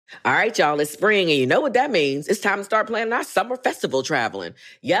All right, y'all, it's spring, and you know what that means. It's time to start planning our summer festival traveling.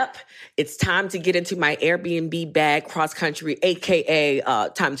 Yep, it's time to get into my Airbnb bag cross-country, a.k.a.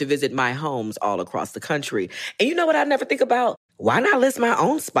 Time to visit my homes all across the country. And you know what I never think about? Why not list my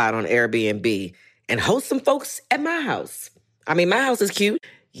own spot on Airbnb and host some folks at my house? I mean, my house is cute.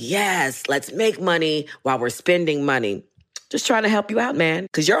 Yes, let's make money while we're spending money. Just trying to help you out, man,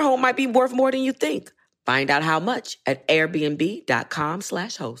 because your home might be worth more than you think. Find out how much at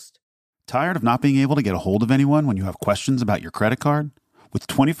airbnb.com/host. Tired of not being able to get a hold of anyone when you have questions about your credit card? With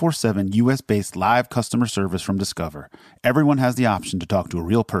 24/7 U.S.-based live customer service from Discover, everyone has the option to talk to a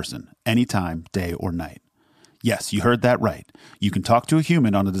real person anytime, day or night. Yes, you heard that right. You can talk to a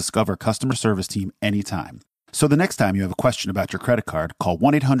human on the Discover customer service team anytime. So the next time you have a question about your credit card, call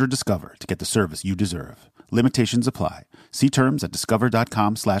 1-800-DISCOVER to get the service you deserve. Limitations apply. See terms at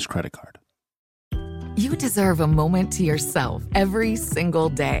discover.com/creditcard. You deserve a moment to yourself every single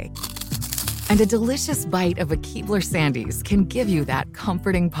day. And a delicious bite of a Keebler Sandies can give you that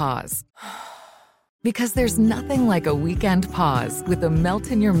comforting pause. Because there's nothing like a weekend pause with the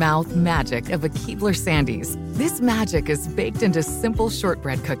melt-in-your-mouth magic of a Keebler Sandies. This magic is baked into simple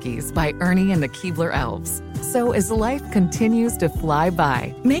shortbread cookies by Ernie and the Keebler Elves. So as life continues to fly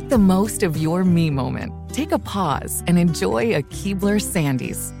by, make the most of your me moment. Take a pause and enjoy a Keebler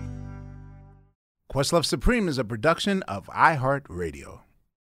Sandies. Questlove Supreme is a production of iHeartRadio.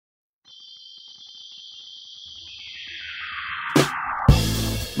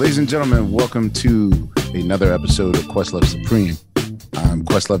 Ladies and gentlemen, welcome to another episode of Questlove Supreme. I'm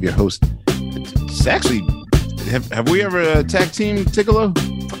Questlove, your host. It's actually, have we ever tag team Ticcolo?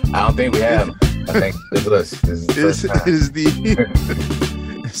 I don't think we have. I think this is the first time.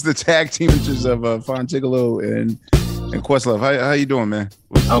 It's the tag team interest of Fon Ticcolo and Questlove. How you doing, man?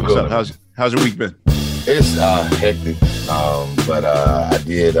 I'm good. How's your week been? It's hectic, but I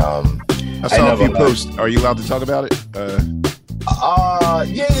did. I saw a few posts. Are you allowed to talk about it?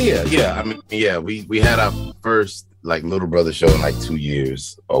 Yeah. I mean, yeah, we had our first like little brother show in like 2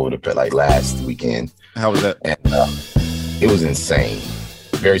 years over the last weekend. How was that? And it was insane,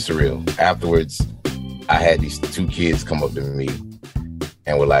 very surreal. Afterwards, I had these two kids come up to me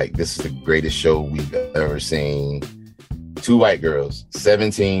and were like, "This is the greatest show we've ever seen." Two white girls,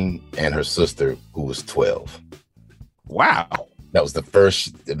 17, and her sister, who was 12. Wow. That was the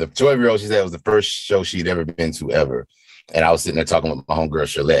 12-year-old, she said it was the first show she'd ever been to ever. And I was sitting there talking with my homegirl,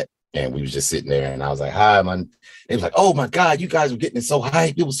 Charlotte, and we was just sitting there, and I was like, "Hi, man." They was like, "Oh, my God, you guys were getting it so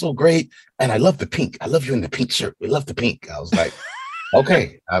hype. It was so great. And I love the pink. I love you in the pink shirt. We love the pink." I was like,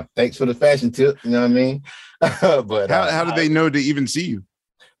 okay, thanks for the fashion tip. You know what I mean? But how did they know to even see you?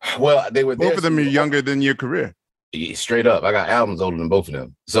 Well, they were both of them are younger than your career. Straight up, I got albums older than both of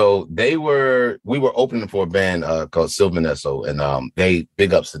them. So we were opening for a band called Sylvanesso, and they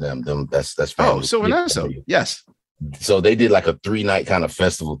big ups to them. That's family. Oh, Sylvanesso, yes. So they did like a 3-night kind of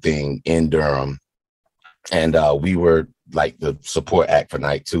festival thing in Durham, and we were like the support act for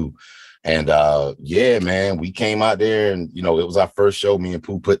night 2. And yeah, man, we came out there, and it was our first show. Me and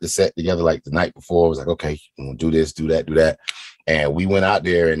Pooh put the set together like the night before. I was like, okay, I'm gonna do this, do that, and we went out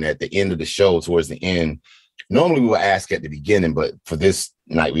there. And at the end of the show, towards the end. Normally we would ask at the beginning, but for this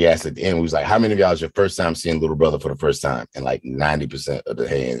night we asked at the end. We was like, "How many of y'all is your first time seeing Little Brother for the first time?" And like 90% of the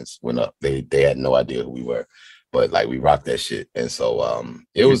hands went up. They had no idea who we were, but like we rocked that shit. And so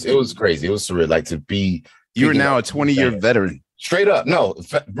it was crazy. It was surreal. Like to be. You're now a 20-year veteran. Straight up, no,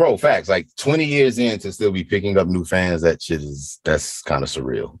 bro, facts. Like 20 years in to still be picking up new fans. That's kind of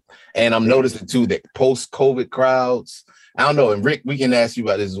surreal. And I'm noticing too that post-COVID crowds. I don't know. And Rick, we can ask you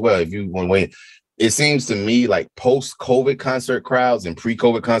about this as well if you want to wait. It seems to me like post-COVID concert crowds and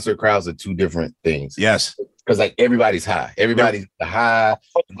pre-COVID concert crowds are two different things. Yes. Because like everybody's high. Everybody's high.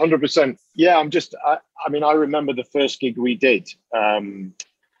 100%. Yeah, I remember the first gig we did.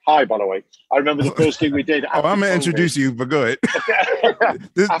 Hi, by the way. I remember the first gig we did. I'm going to introduce you, but go ahead.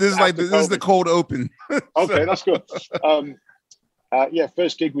 This is the cold open. Okay, that's good.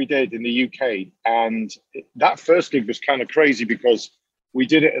 First gig we did in the UK. And that first gig was kind of crazy because we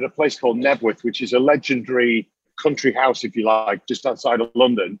did it at a place called Nebworth, which is a legendary country house, if you like, just outside of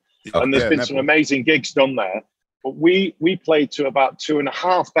London. And there's been some amazing gigs done there. But we played to about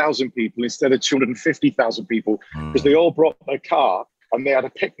 2,500 people instead of 250,000 people because they all brought their car and they had a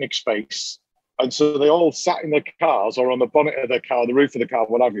picnic space. And so they all sat in their cars or on the bonnet of their car, the roof of the car,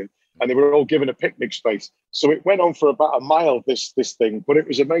 what have you. And they were all given a picnic space. So it went on for about a mile, this thing. But it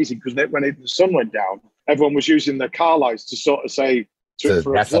was amazing because when the sun went down, everyone was using their car lights to sort of say,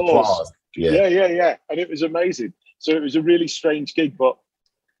 for applause. Yeah. And it was amazing. So it was a really strange gig, but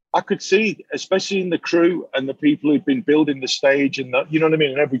I could see, especially in the crew and the people who've been building the stage and you know what I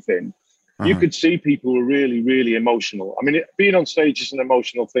mean, and everything. You could see people were really, really emotional. I mean, being on stage is an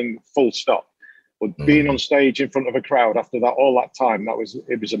emotional thing, full stop. But being on stage in front of a crowd after that, all that time,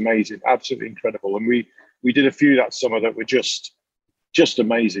 it was amazing, absolutely incredible. And we did a few that summer that were just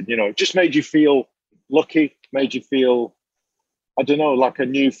amazing. You know, it just made you feel lucky, made you feel, I don't know, like a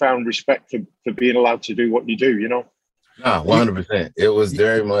newfound respect for being allowed to do what you do, you know? No, 100%. It was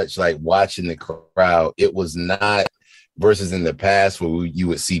very much like watching the crowd. It was not versus in the past where you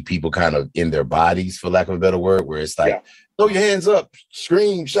would see people kind of in their bodies, for lack of a better word, where it's like, throw your hands up,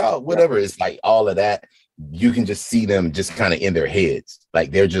 scream, shout, whatever. It's like all of that. You can just see them just kind of in their heads.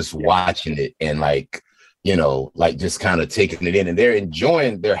 Like they're just watching it and like, you know, like just kind of taking it in, and they're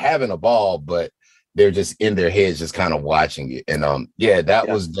enjoying, they're having a ball, but they're just in their heads, just kind of watching it. And that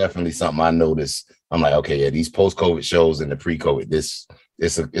was definitely something I noticed. I'm like, okay, these post-COVID shows and the pre-COVID,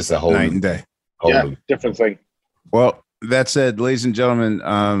 it's a whole night and day. Different thing. Well, that said, ladies and gentlemen,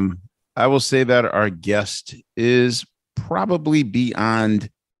 I will say that our guest is probably beyond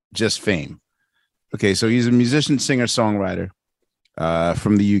just fame. Okay, so he's a musician, singer, songwriter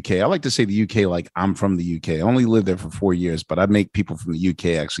from the UK. I like to say the UK like I'm from the UK. I only lived there for 4 years, but I make people from the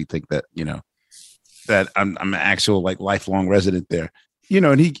UK actually think that, you know, that I'm an actual like lifelong resident there. You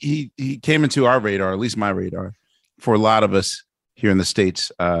know, and he came into our radar, at least my radar, for a lot of us here in the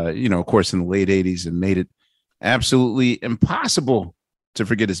States, you know, of course, in the late 80s, and made it absolutely impossible to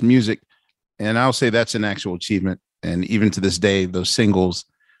forget his music. And I'll say that's an actual achievement. And even to this day, those singles,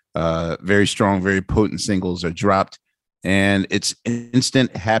 very strong, very potent singles, are dropped, and it's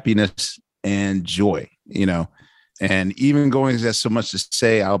instant happiness and joy, you know. And even going as so much to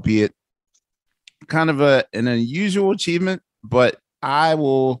say, albeit kind of an unusual achievement, but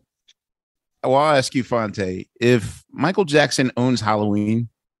I'll ask you, Phonte, if Michael Jackson owns Halloween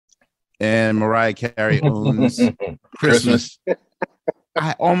and Mariah Carey owns Christmas,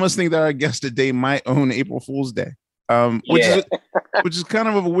 I almost think that our guest today might own April Fool's Day, which is kind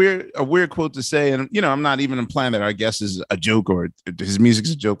of a weird quote to say. And, you know, I'm not even implying that our guest is a joke or his music's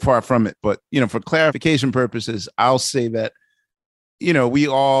a joke, far from it. But, you know, for clarification purposes, I'll say that, you know, we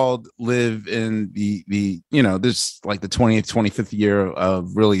all live in the you know, this like the 20th, 25th year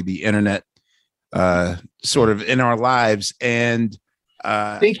of really the internet sort of in our lives. And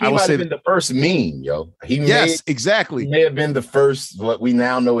I think he might have been the first meme, yo. Exactly. He may have been the first, what we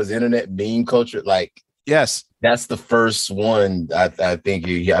now know as internet meme culture. Like, yes, that's the first one. I think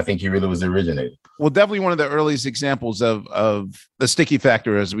he really was the originator. Well, definitely one of the earliest examples of the sticky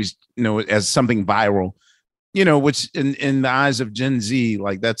factor, as we know, as something viral. You know, which in the eyes of Gen Z,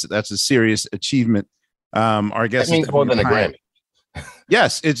 like that's a serious achievement. Our guest that means more than a Grammy.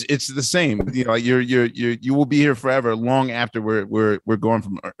 Yes, it's the same. You know, you will be here forever, long after we're going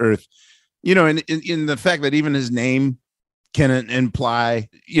from Earth. You know, and in the fact that even his name can imply,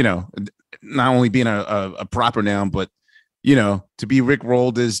 you know, not only being a proper noun, but, you know, to be Rick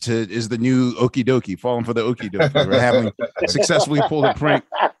rolled is the new okie dokie, falling for the okie dokie, or having successfully pulled a prank.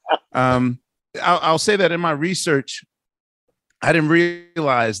 I'll say that in my research, I didn't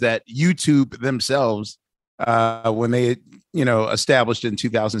realize that YouTube themselves, when they, you know, established in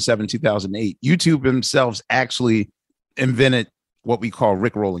 2007, 2008, YouTube themselves actually invented what we call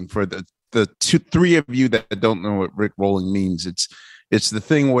Rick rolling. For the three of you that don't know what Rick rolling means, it's the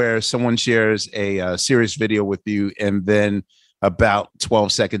thing where someone shares a serious video with you, and then about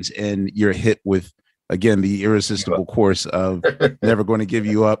 12 seconds in, you're hit with, again, the irresistible course of Never Going to Give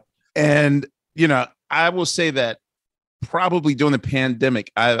You Up. And, you know, I will say that probably during the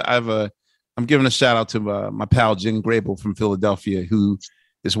pandemic, I'm giving a shout out to my pal Jen Grable from Philadelphia, who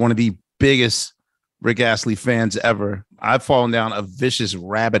is one of the biggest Rick Astley fans ever. I've fallen down a vicious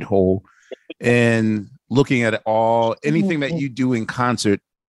rabbit hole and looking at anything that you do in concert,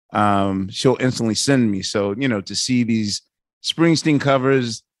 she'll instantly send me. So, you know, to see these Springsteen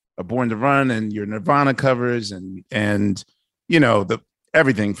covers, A Born to Run, and your Nirvana covers, and you know,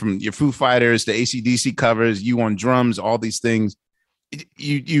 everything from your Foo Fighters to AC/DC covers, you on drums, all these things,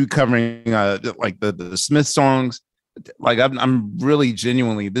 you covering like the Smith songs. Like I'm really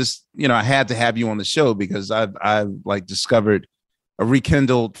genuinely this, you know, I had to have you on the show because I've like discovered a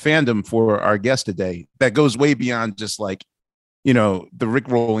rekindled fandom for our guest today that goes way beyond just like, you know, the Rick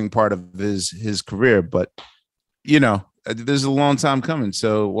rolling part of his career. But, you know, this is a long time coming.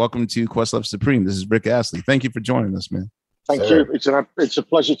 So welcome to Questlove Supreme. This is Rick Astley. Thank you for joining us, man. Thank you. It's a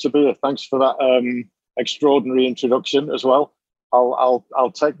pleasure to be here. Thanks for that extraordinary introduction as well.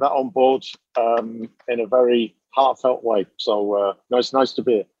 I'll take that on board in a very heartfelt way. So no, it's nice to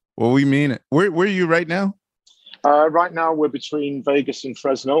be here. Well, we mean it. Where are you right now? Right now, we're between Vegas and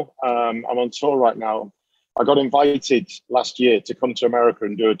Fresno. I'm on tour right now. I got invited last year to come to America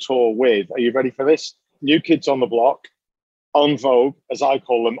and do a tour with, are you ready for this? New Kids on the Block, En Vogue, as I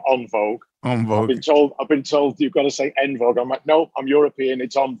call them, En Vogue. En Vogue. I've been told you've got to say En Vogue. I'm like, no, I'm European,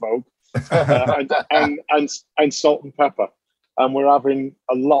 it's En Vogue. And Salt and Pepper. And we're having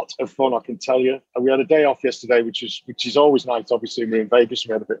a lot of fun, I can tell you. And we had a day off yesterday, which is always nice. Obviously, we're in Vegas,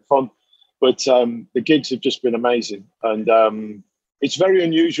 we had a bit of fun. But the gigs have just been amazing. And it's very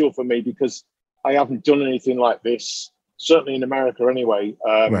unusual for me because I haven't done anything like this, certainly in America anyway,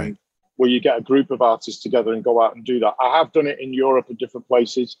 Right. where you get a group of artists together and go out and do that. I have done it in Europe and different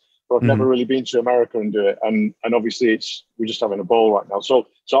places, but I've never really been to America and do it. And obviously we're just having a ball right now. So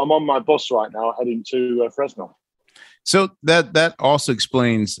I'm on my bus right now heading to Fresno. So that also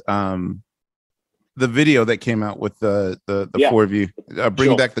explains the video that came out with the four of you.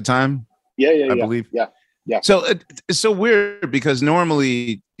 Bring Back the Time. I believe. Yeah. So it's so weird because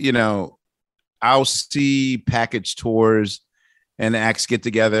normally, I'll see package tours and acts get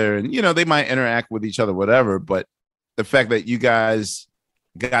together and, they might interact with each other, whatever. But the fact that you guys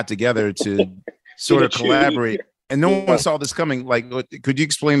got together to sort of collaborate and no one saw this coming, like, could you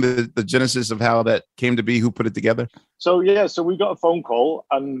explain the genesis of how that came to be? Who put it together? So we got a phone call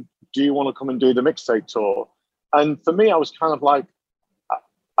and do you want to come and do the mixtape tour? And for me, I was kind of like,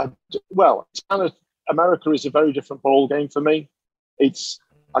 it's kind of, America is a very different ball game for me.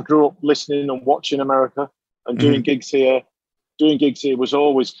 I grew up listening and watching America and doing gigs here. Doing gigs here was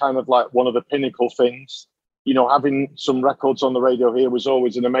always kind of like one of the pinnacle things. Having some records on the radio here was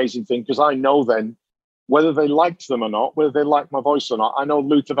always an amazing thing because I know then whether they liked them or not, whether they liked my voice or not. I know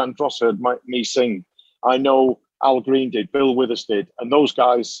Luther Vandross heard me sing. I know Al Green did, Bill Withers did, and those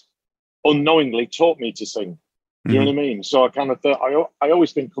guys unknowingly taught me to sing. You know what I mean? So I kind of thought, I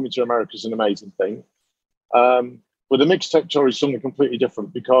always think coming to America is an amazing thing. But the mixtape tour is something completely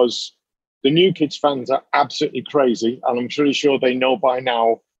different because the New Kids fans are absolutely crazy. And I'm pretty sure they know by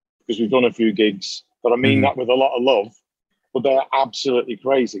now, because we've done a few gigs, that I mean that with a lot of love, but they're absolutely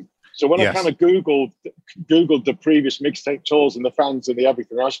crazy. So when I kind of Googled the previous mixtape tours and the fans and the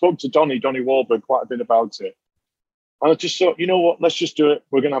everything, I spoke to Donnie Wahlberg quite a bit about it. And I just thought, you know what, let's just do it.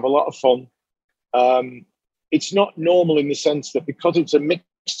 We're going to have a lot of fun. It's not normal in the sense that because it's a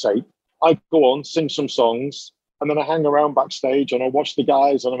mixtape, I go on, sing some songs, and then I hang around backstage and I watch the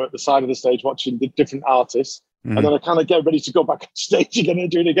guys and I'm at the side of the stage watching the different artists. And then I kind of get ready to go back on stage again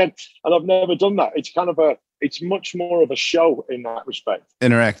and do it again. And I've never done that. It's kind of it's much more of a show in that respect.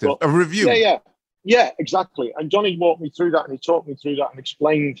 Interactive, a review. Yeah, exactly. And Johnny walked me through that and he taught me through that and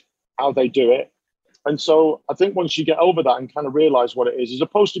explained how they do it. And so I think once you get over that and kind of realize what it is, as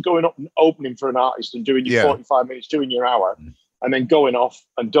opposed to going up and opening for an artist and doing your 45 minutes, doing your hour, and then going off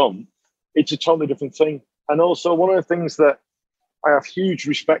and done, it's a totally different thing. And also one of the things that I have huge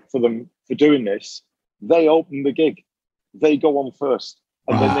respect for them for doing this, they open the gig. They go on first.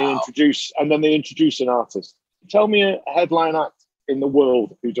 And then they introduce an artist. Tell me a headline act in the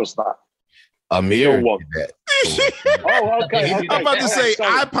world who does that. Amir No one. did that. Oh, okay. I'm about to say,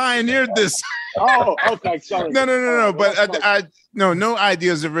 I pioneered this. Oh, okay. Sorry. No. But no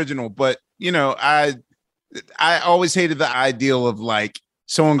idea is original. But, I always hated the ideal of like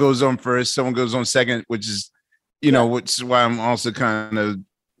someone goes on first, someone goes on second, which is, which is why I'm also kind of,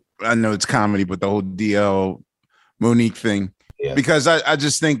 I know it's comedy, but the whole DL Monique thing, because I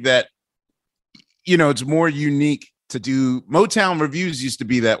just think that, it's more unique to do. Motown reviews used to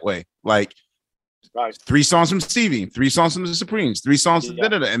be that way. Like, right. 3 songs from Stevie, 3 songs from the Supremes, 3 songs,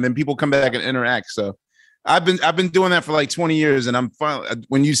 and then people come back and interact. So I've been doing that for like 20 years. And I'm finally,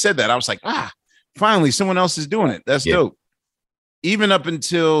 when you said that, I was like, finally someone else is doing it. That's dope. Even up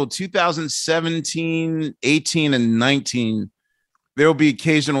until 2017, 18, and 19, there will be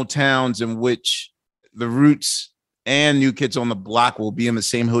occasional towns in which the Roots and New Kids on the Block will be in the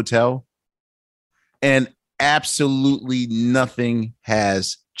same hotel. And absolutely nothing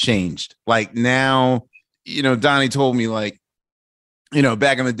has changed. Like now, Donnie told me like,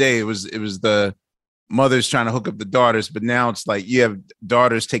 back in the day, it was the mothers trying to hook up the daughters, but now it's like you have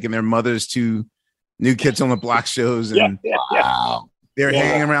daughters taking their mothers to New Kids on the Block shows and they're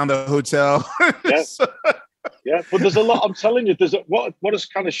hanging around the hotel. Yeah, but there's a lot. I'm telling you, what has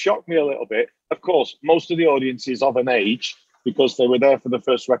kind of shocked me a little bit. Of course, most of the audience is of an age because they were there for the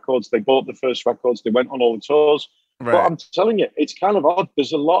first records. They bought the first records. They went on all the tours. Right. But I'm telling you, it's kind of odd.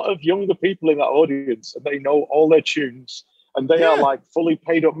 There's a lot of younger people in that audience, and they know all their tunes, and they are like fully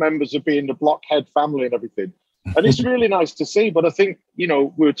paid up members of being the Blockhead family and everything. And it's really nice to see. But I think, you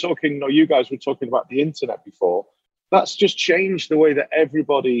guys were talking about the internet before. That's just changed the way that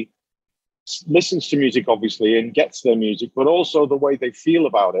everybody listens to music, obviously, and gets their music, but also the way they feel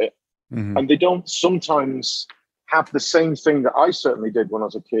about it. Mm-hmm. And they don't sometimes have the same thing that I certainly did when I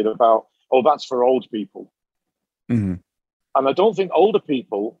was a kid about, oh, that's for old people. Mm-hmm. And I don't think older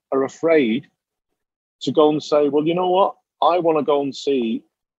people are afraid to go and say, well, you know what? I want to go and see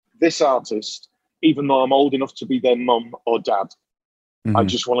this artist, even though I'm old enough to be their mum or dad. Mm-hmm. I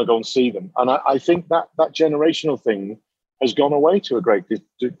just want to go and see them. And I think that generational thing has gone away to a great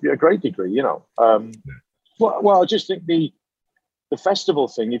degree, you know. Well, I just think the festival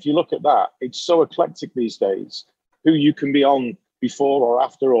thing, if you look at that, it's so eclectic these days, who you can be on before or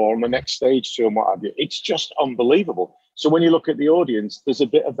after or on the next stage to and what have you. It's just unbelievable. So when you look at the audience, there's a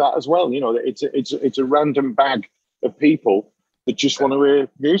bit of that as well. You know, it's a random bag of people that just want to hear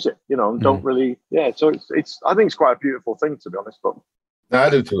music, you know, and don't really, So it's I think it's quite a beautiful thing, to be honest. But no, I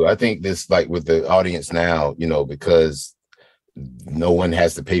do too. I think this, like with the audience now, you know, because no one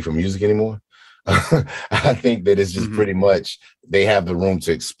has to pay for music anymore. I think that it's just pretty much they have the room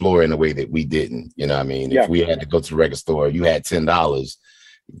to explore in a way that we didn't. You know what I mean? If we had to go to the record store, you had $10.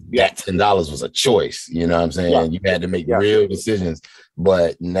 That $10 was a choice. You know what I'm saying? Yeah. You had to make real decisions.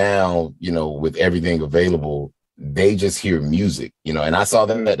 But now, you know, with everything available, they just hear music, you know, and I saw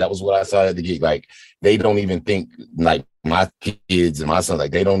that was what I saw at the gig. Like, they don't even think, like my kids and my son,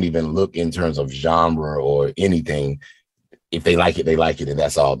 like they don't even look in terms of genre or anything. If they like it, they like it, and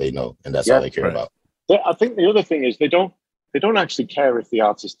that's all they know, and that's all they care about. I think the other thing is they don't actually care if the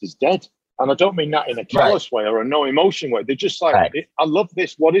artist is dead, and I don't mean that in a callous way or a no emotion way. They're just like, I love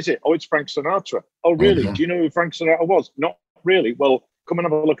this. What is it? Oh, it's Frank Sinatra. Oh, really? Do you know who Frank Sinatra was? Not really. Well, come and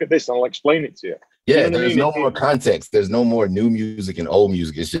have a look at this, and I'll explain it to you. Yeah, there's no more context. There's no more new music and old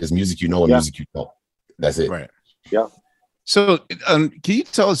music. It's just music you know and music you don't. That's it. Right. Yeah. So, can you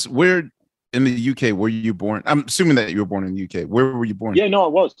tell us where in the UK were you born? I'm assuming that you were born in the UK. Where were you born? Yeah, no, I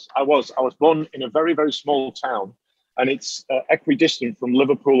was born in a very, very small town, and it's equidistant from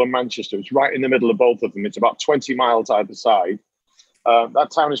Liverpool and Manchester. It's right in the middle of both of them. It's about 20 miles either side. That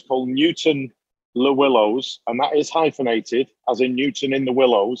town is called Newton Le Willows, and that is hyphenated, as in Newton in the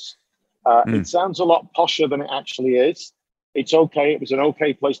Willows. It sounds a lot posher than it actually is. It's okay. It was an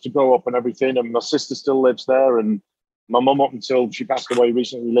okay place to grow up and everything. And my sister still lives there, and my mum, up until she passed away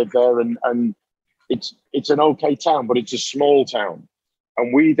recently, lived there. And it's an okay town, but it's a small town.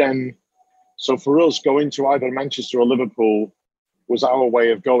 And we then, so for us, going to either Manchester or Liverpool was our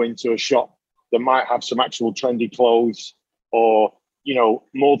way of going to a shop that might have some actual trendy clothes, or, you know,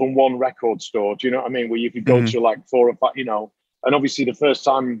 more than one record store. Do you know what I mean? Where you could go to like 4 or 5, you know. And obviously the first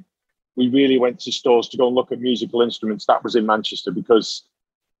time we really went to stores to go and look at musical instruments, that was in Manchester, because,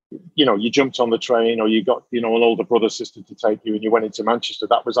 you know, you jumped on the train, or you got, you know, an older brother, sister to take you, and you went into Manchester.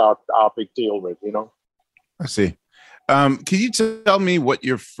 That was our big deal, with, you know. I see. Can you tell me what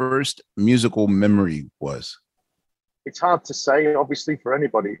your first musical memory was? It's hard to say, obviously, for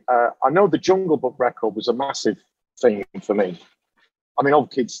anybody. I know the Jungle Book record was a massive thing for me. I mean, all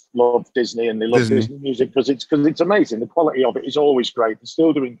kids love Disney, and they love Disney music because it's amazing. The quality of it is always great. They're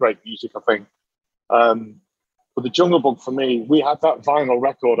still doing great music, I think. But the Jungle Book, for me, we had that vinyl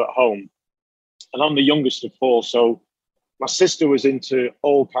record at home, and I'm the youngest of 4. So my sister was into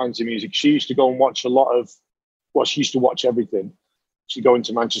all kinds of music. She used to go and watch she used to watch everything. She'd go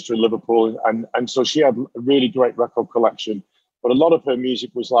into Manchester and Liverpool, and so she had a really great record collection. But a lot of her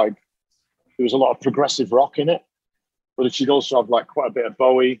music was like, there was a lot of progressive rock in it. But she'd also have like quite a bit of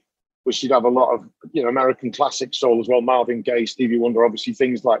Bowie, but she'd have a lot of, you know, American classic soul as well, Marvin Gaye, Stevie Wonder, obviously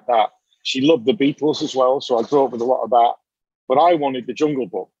things like that. She loved the Beatles as well, so I grew up with a lot of that. But I wanted the Jungle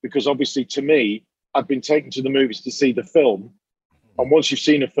Book because obviously to me, I'd been taken to the movies to see the film. And once you've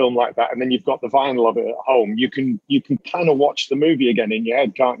seen a film like that, and then you've got the vinyl of it at home, you can kind of watch the movie again in your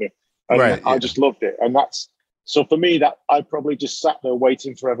head, can't you? And I just loved it. And so for me, that I probably just sat there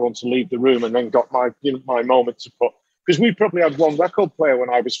waiting for everyone to leave the room, and then got my moment to put. Because we probably had one record player when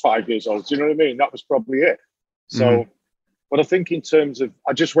I was 5 years old. Do you know what I mean? That was probably it. So, but I think in terms of,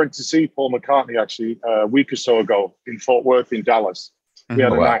 I just went to see Paul McCartney actually a week or so ago in Fort Worth in Dallas. We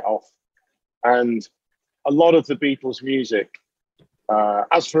had a night off. And a lot of the Beatles music,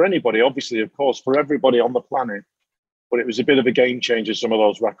 as for anybody, obviously, of course, for everybody on the planet, but it was a bit of a game changer, some of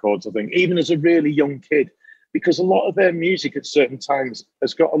those records, I think, even as a really young kid, because a lot of their music at certain times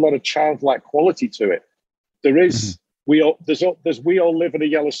has got a lot of childlike quality to it. There is... We all live in a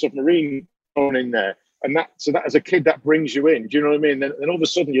yellow submarine on in there, and that as a kid that brings you in. Do you know what I mean? Then all of a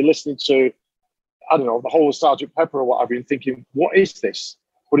sudden you're listening to, I don't know, the whole of Sgt. Pepper or what have you, and thinking, what is this?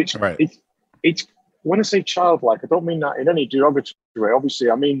 But it's when I say childlike, I don't mean that in any derogatory way.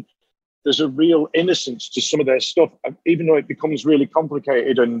 Obviously, I mean there's a real innocence to some of their stuff, even though it becomes really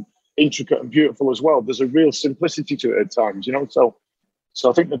complicated and intricate and beautiful as well. There's a real simplicity to it at times, you know. So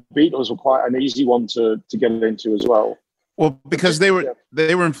I think the Beatles were quite an easy one to get into as well. Well, because they were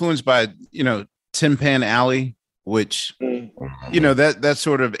influenced by, you know, Tin Pan Alley, which you know, that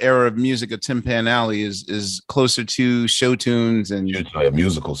sort of era of music of Tin Pan Alley is closer to show tunes and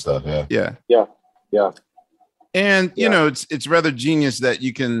musical stuff. Yeah. And you know, it's rather genius that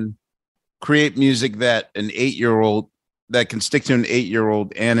you can create music that an 8-year-old that can stick to an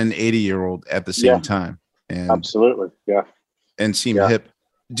 8-year-old and an 80-year-old at the same time. And absolutely, and seem hip.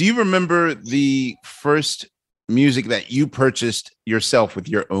 Do you remember the first music that you purchased yourself with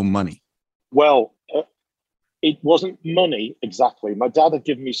your own money? Well, it wasn't money exactly. My dad had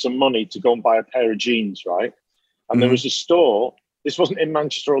given me some money to go and buy a pair of jeans, right? And there was a store. This wasn't in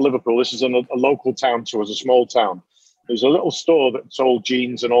Manchester or Liverpool. This is in a local town to us, a small town. There was a little store that sold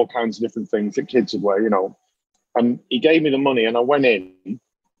jeans and all kinds of different things that kids would wear, you know. And he gave me the money, and I went in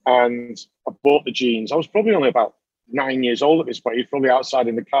and I bought the jeans. I was probably only about 9 years old at this point. He was probably outside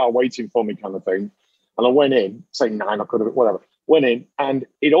in the car waiting for me, kind of thing. And I went in, say 9, I could have, whatever. Went in, and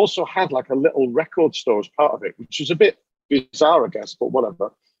it also had like a little record store as part of it, which was a bit bizarre, I guess, but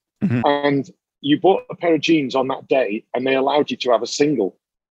whatever. And you bought a pair of jeans on that day, and they allowed you to have a single.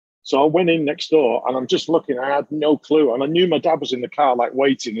 So I went in next door, and I'm just looking. I had no clue, and I knew my dad was in the car, like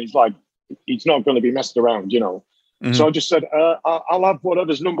waiting. He's like, he's not going to be messed around, you know. So I just said, I'll have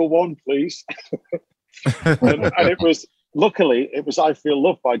whatever's number one, please. and it was, luckily, it was I Feel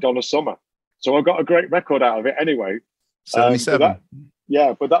Love by Donna Summer. So I got a great record out of it anyway. 77.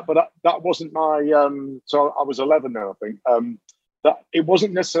 But that wasn't my. So I was 11 now, I think. That it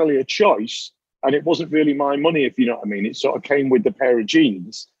wasn't necessarily a choice, and it wasn't really my money, if you know what I mean. It sort of came with the pair of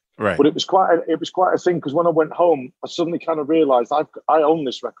jeans, right? But it was quite a thing, because when I went home, I suddenly kind of realised I own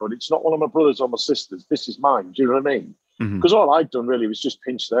this record. It's not one of my brothers or my sisters. This is mine. Do you know what I mean? Because all I'd done really was just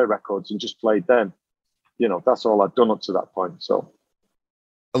pinch their records and just played them. You know, that's all I'd done up to that point. So,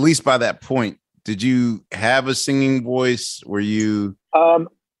 at least by that point, did you have a singing voice? Were you?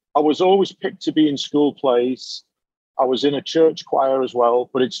 I was always picked to be in school plays. I was in a church choir as well,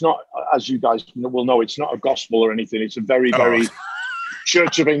 but it's not, as you guys will know, it's not a gospel or anything. It's a very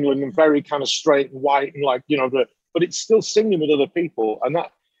Church of England, and very kind of straight and white, and like, you know, but it's still singing with other people. And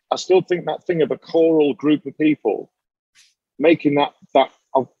that, I still think that thing of a choral group of people making that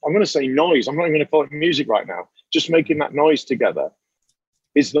I'm going to say noise. I'm not even going to call it music right now. Just making that noise together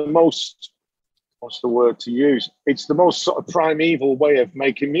is the most, what's the word to use? It's the most sort of primeval way of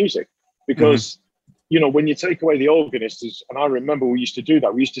making music, because you know, when you take away the organist, and I remember we used to do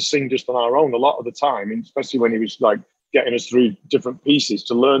that. We used to sing just on our own a lot of the time, and especially when he was like getting us through different pieces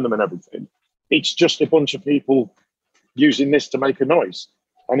to learn them and everything. It's just a bunch of people using this to make a noise.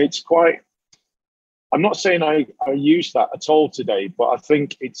 And it's quite, I'm not saying I use that at all today, but I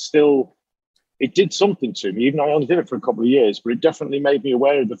think it did something to me. Even though I only did it for a couple of years, but it definitely made me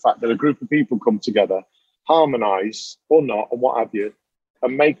aware of the fact that a group of people come together, harmonize or not, or what have you,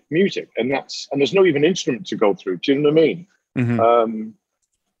 and make music. And there's no even instrument to go through. Do you know what I mean?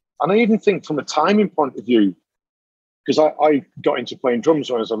 And I even think from a timing point of view, because I got into playing drums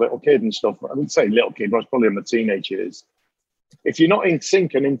when I was a little kid and stuff. I wouldn't say little kid, I was probably in my teenage years. If you're not in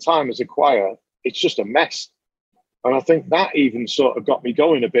sync and in time as a choir, it's just a mess. And I think that even sort of got me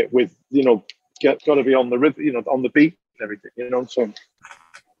going a bit with, you know, got to be on the rhythm, you know, on the beat and everything, you know. So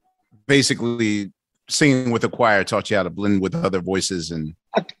basically, singing with a choir taught you how to blend with other voices, and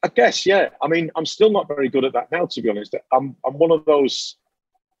I guess, yeah. I mean, I'm still not very good at that now, to be honest. I'm one of those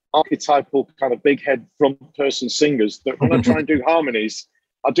archetypal kind of big head front person singers that when I try and do harmonies,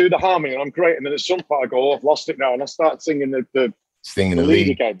 I do the harmony and I'm great, and then at some point I go, oh, I've lost it now, and I start singing the lead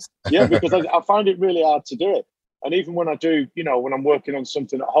again. Yeah, because I find it really hard to do it. And even when I do, you know, when I'm working on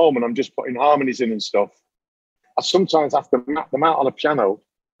something at home and I'm just putting harmonies in and stuff, I sometimes have to map them out on a piano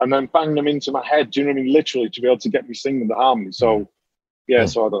and then bang them into my head, do you know what I mean, literally, to be able to get me singing the harmony. So yeah,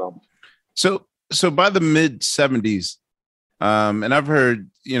 so I don't know. So by the mid 70s, and I've heard,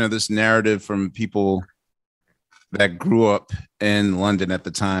 you know, this narrative from people that grew up in London at the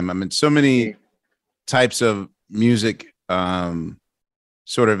time. I mean, so many types of music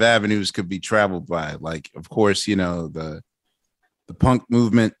sort of avenues could be traveled by. Like, of course, you know, the punk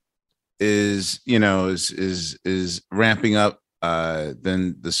movement is, you know, is ramping up.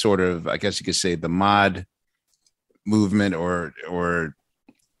 Then the sort of, I guess you could say, the mod movement, or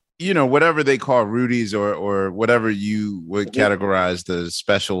you know, whatever they call Rudies, or whatever you would categorize the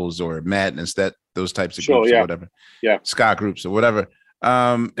Specials or Madness, that those types of groups, or whatever, ska groups or whatever.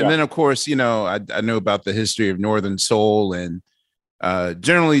 And then, of course, you know, I know about the history of Northern Soul, and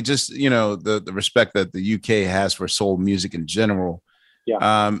generally just, you know, the respect that the UK has for soul music in general.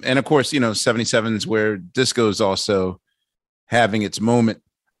 Yeah. And of course, 77's where disco is also having its moment.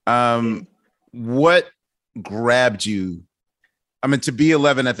 What grabbed you? I mean, to be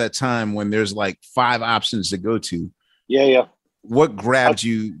 11 at that time when there's like 5 options to go to. Yeah. What grabbed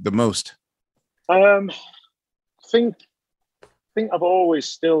you the most? I think I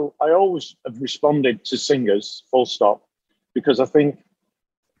always have responded to singers, full stop, because I think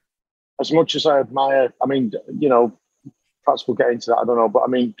as much as I admire, I mean, perhaps we'll get into that, I don't know, but I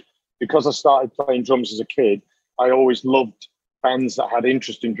mean, because I started playing drums as a kid, I always loved bands that had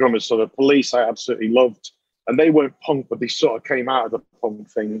interesting drummers. So the Police I absolutely loved, and they weren't punk, but they sort of came out of the punk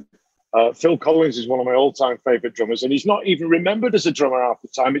thing. Phil Collins is one of my all-time favorite drummers, and he's not even remembered as a drummer half the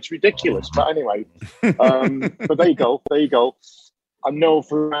time. It's ridiculous. But anyway, but there you go. I know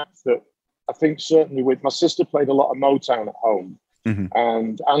for a fact that I think certainly with my sister played a lot of Motown at home,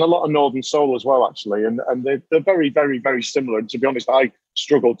 and a lot of Northern Soul as well, actually. And they're very, very, very similar. And to be honest, I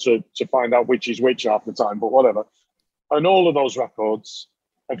struggle to find out which is which half the time, but whatever. And all of those records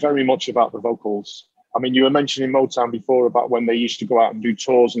are very much about the vocals. I mean, you were mentioning Motown before about when they used to go out and do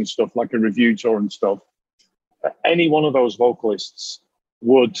tours and stuff, like a review tour and stuff. Any one of those vocalists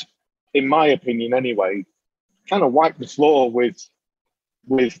would, in my opinion anyway, kind of wipe the floor with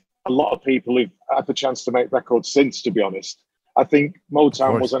a lot of people who've had the chance to make records since, to be honest. I think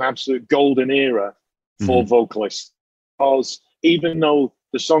Motown was an absolute golden era for vocalists, because even though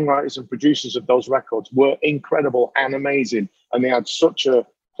the songwriters and producers of those records were incredible and amazing, and they had such a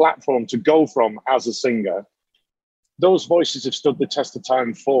platform to go from as a singer, those voices have stood the test of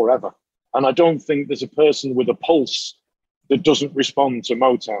time forever. And I don't think there's a person with a pulse that doesn't respond to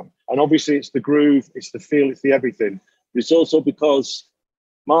Motown. And obviously it's the groove, it's the feel, it's the everything. But it's also because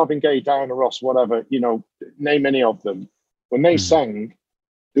Marvin Gaye, Diana Ross, whatever, name any of them, when they sang,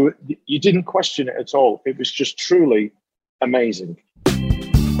 you didn't question it at all. It was just truly amazing.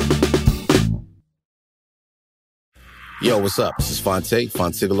 Yo, what's up? This is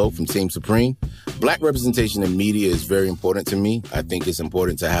Fontigolo from Team Supreme. Black representation in media is very important to me. I think it's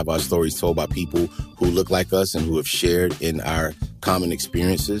important to have our stories told by people who look like us and who have shared in our common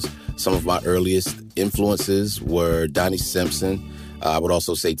experiences. Some of my earliest influences were Donnie Simpson. I would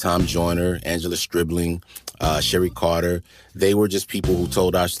also say Tom Joyner, Angela Stribling, Sherry Carter. They were just people who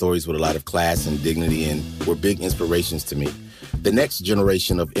told our stories with a lot of class and dignity and were big inspirations to me. The next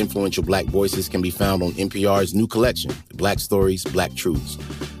generation of influential Black voices can be found on NPR's new collection, Black Stories, Black Truths.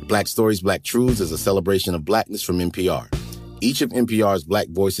 Black Stories, Black Truths is a celebration of Blackness from NPR. Each of NPR's Black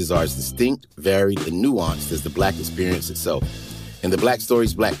voices are as distinct, varied, and nuanced as the Black experience itself. In the Black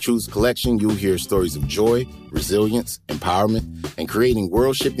Stories, Black Truths collection, you'll hear stories of joy, resilience, empowerment, and creating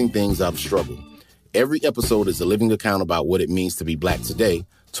world-shifting things out of struggle. Every episode is a living account about what it means to be Black today,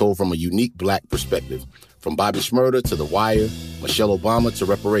 told from a unique Black perspective. From Bobby Shmurda to The Wire, Michelle Obama to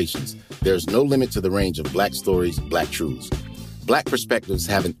reparations, there's no limit to the range of Black stories, Black truths. Black perspectives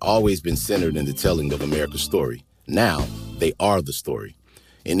haven't always been centered in the telling of America's story. Now, they are the story.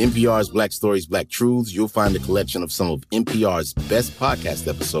 In NPR's Black Stories, Black Truths, you'll find a collection of some of NPR's best podcast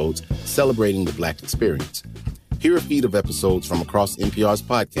episodes celebrating the Black experience. Hear a feed of episodes from across NPR's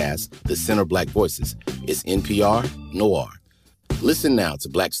podcast, The Center Black Voices. It's NPR Noir. Listen now to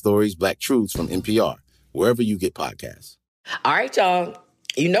Black Stories, Black Truths from NPR, wherever you get podcasts. All right, y'all.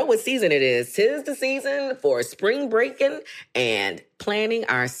 You know what season it is. 'Tis the season for spring breaking and planning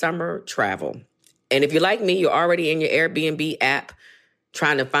our summer travel. And if you're like me, you're already in your Airbnb app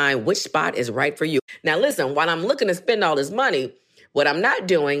trying to find which spot is right for you. Now, listen, while I'm looking to spend all this money, what I'm not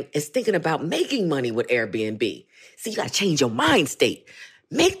doing is thinking about making money with Airbnb. See, you got to change your mind state.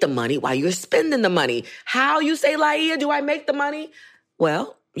 Make the money while you're spending the money. How, you say, Laia, do I make the money?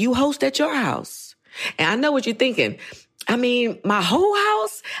 Well, you host at your house. And I know what you're thinking. I mean, my whole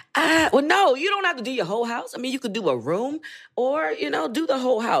house? Well, no, you don't have to do your whole house. I mean, you could do a room or, do the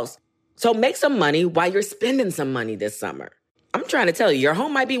whole house. So make some money while you're spending some money this summer. I'm trying to tell you, your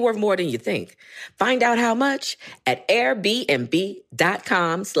home might be worth more than you think. Find out how much at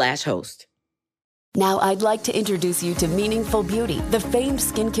airbnb.com/host. Now I'd like to introduce you to Meaningful Beauty, the famed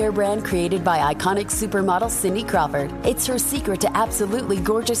skincare brand created by iconic supermodel Cindy Crawford. It's her secret to absolutely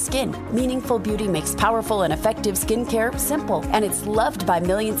gorgeous skin. Meaningful Beauty makes powerful and effective skincare simple, and it's loved by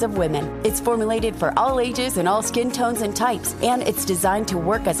millions of women. It's formulated for all ages and all skin tones and types, and it's designed to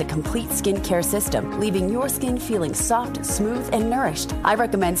work as a complete skincare system, leaving your skin feeling soft, smooth, and nourished. I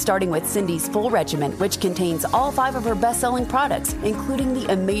recommend starting with Cindy's full regimen, which contains all 5 of her best-selling products, including the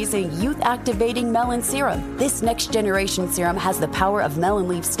amazing youth-activating Melon Serum. This next generation serum has the power of melon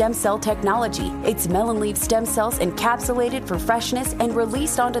leaf stem cell technology. It's melon leaf stem cells encapsulated for freshness and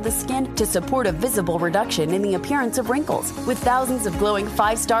released onto the skin to support a visible reduction in the appearance of wrinkles. With thousands of glowing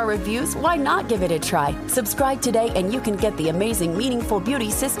 5-star reviews, why not give it a try? Subscribe today and you can get the amazing Meaningful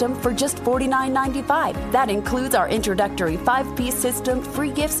Beauty system for just $49.95. That includes our introductory 5-piece system, free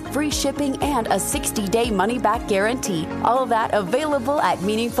gifts, free shipping, and a 60-day money-back guarantee. All of that available at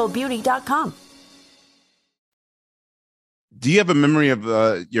meaningfulbeauty.com. Do you have a memory of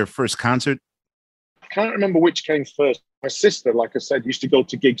your first concert? I can't remember which came first. My sister, like I said, used to go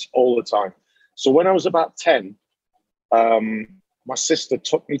to gigs all the time. So when I was about 10, my sister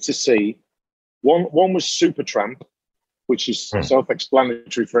took me to see one was Supertramp, which is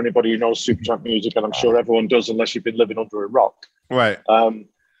self-explanatory for anybody who knows Supertramp music, and I'm sure everyone does unless you've been living under a rock. Right.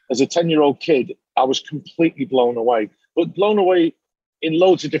 As a 10-year-old kid, I was completely blown away, but blown away in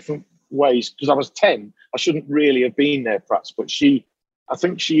loads of different ways because I was 10. I shouldn't really have been there, perhaps, but I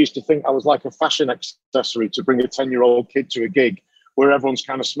think she used to think I was like a fashion accessory to bring a 10-year-old kid to a gig where everyone's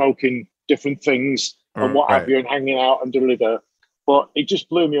kind of smoking different things and what have you and hanging out and da-da-da. But it just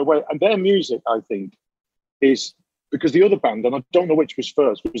blew me away. And their music, I think, is because the other band, and I don't know which was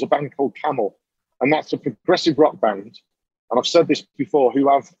first, was a band called Camel. And that's a progressive rock band. And I've said this before, who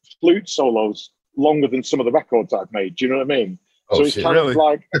have flute solos longer than some of the records I've made. Do you know what I mean? So it's kind of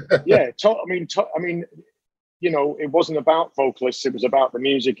like, yeah, I mean, you know, it wasn't about vocalists. It was about the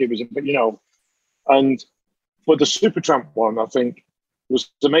music. It was, you know, and for the Supertramp one, I think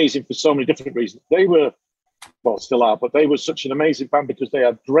was amazing for so many different reasons. They were, well, still are, but they were such an amazing band because they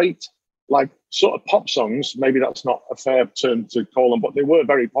had great, like, sort of pop songs. Maybe that's not a fair term to call them, but they were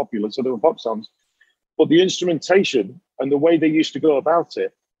very popular. So they were pop songs. But the instrumentation and the way they used to go about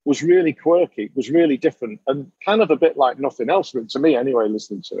it was really quirky, was really different, and kind of a bit like nothing else, to me anyway,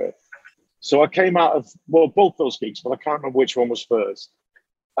 listening to it. So I came out of, well, both those gigs, but I can't remember which one was first.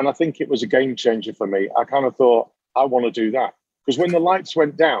 And I think it was a game changer for me. I kind of thought, I want to do that. Because when the lights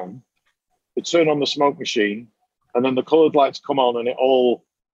went down, they turn on the smoke machine, and then the coloured lights come on, and it all,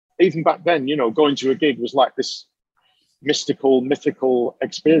 even back then, you know, going to a gig was like this mythical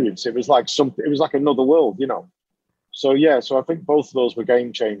experience. It was like something, it was like another world, you know. So yeah, so I think both of those were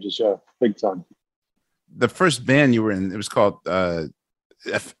game changers, yeah, big time. The first band you were in, it was called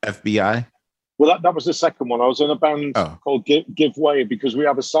FBI. Well, that was the second one. I was in a band called Give Way because we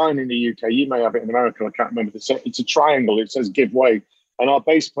have a sign in the UK. You may have it in America. I can't remember. It's a triangle. It says Give Way. And our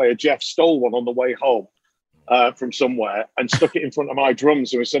bass player, Jeff, stole one on the way home from somewhere and stuck it in front of my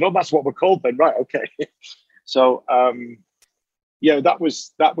drums. And we said, oh, that's what we're called then. Right, okay. So, yeah, that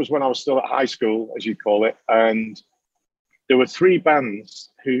was when I was still at high school, as you call it. And there were 3 bands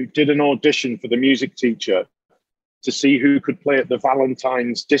who did an audition for the music teacher to see who could play at the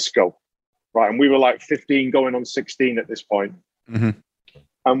Valentine's Disco. Right. And we were like 15 going on 16 at this point.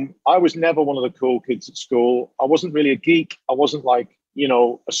 Mm-hmm. I was never one of the cool kids at school. I wasn't really a geek. I wasn't like, you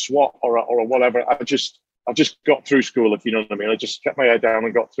know, a SWAT or a whatever. I just got through school, if you know what I mean. I just kept my head down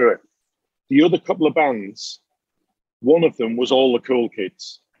and got through it. The other couple of bands, one of them was all the cool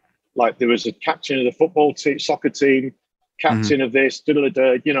kids. Like there was a captain of the football team, soccer team, captain of this,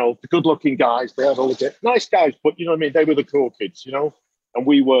 you know, the good looking guys. They had all the nice guys, but you know what I mean? They were the cool kids, you know, and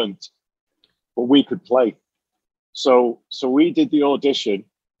we weren't. But we could play. So we did the audition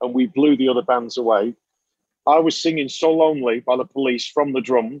and we blew the other bands away. I was singing So Lonely by the Police from the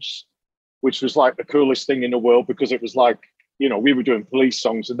drums, which was like the coolest thing in the world because it was like, you know, we were doing Police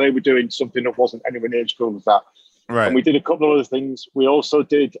songs and they were doing something that wasn't anywhere near as cool as that. Right. And we did a couple of other things. We also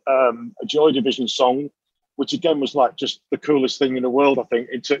did a Joy Division song, which again was like just the coolest thing in the world, I think.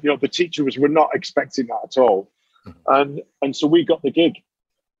 You know, the teacher were not expecting that at all. And so we got the gig.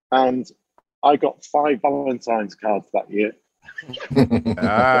 And I got 5 Valentine's cards that year.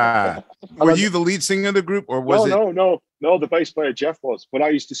 Were you the lead singer of the group, or was it? No. The bass player Jeff was, but I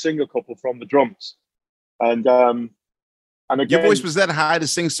used to sing a couple from the drums. And again, your voice was that high to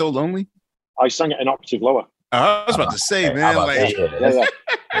sing So Lonely? I sang it an octave lower. I was about to say, man, like, yeah.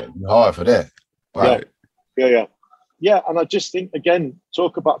 Hard for that. Right. Yeah. And I just think, again,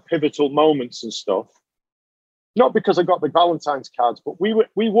 talk about pivotal moments and stuff. Not because I got the Valentine's cards, but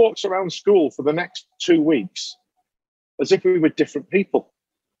we walked around school for the next 2 weeks as if we were different people.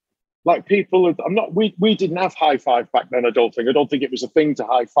 Like people, we didn't have high five back then. I don't think it was a thing to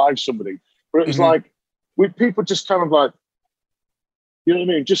high five somebody, but it was like people just kind of like, you know what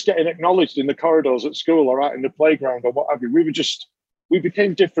I mean? Just getting acknowledged in the corridors at school or out in the playground or what have you. We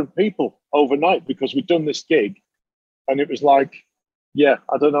became different people overnight because we'd done this gig, and it was like, yeah,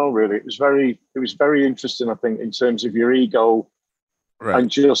 I don't know, really. It was very interesting, I think, in terms of your ego Right.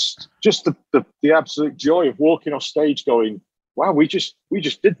 And just the absolute joy of walking off stage going, wow, we just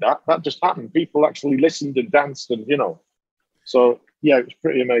did that. That just happened. People actually listened and danced and, so yeah, it was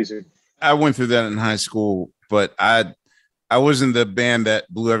pretty amazing. I went through that in high school, but I wasn't the band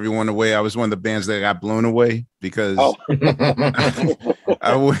that blew everyone away. I was one of the bands that got blown away because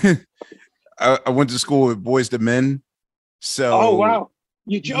I went to school with Boyz II Men. So wow.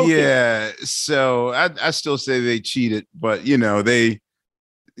 You joking? Yeah. So I still say they cheated, but they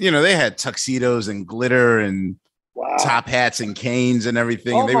had tuxedos and glitter and top hats and canes and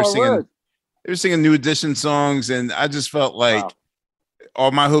everything. And they were singing New Edition songs. And I just felt like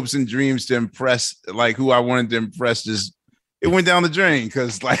all my hopes and dreams to impress, like who I wanted to impress, just it went down the drain.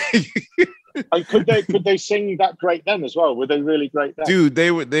 Cause like, and could they sing that great then as well? Were they really great then? Dude, they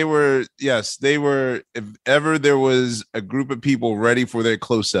were. Yes, they were. If ever there was a group of people ready for their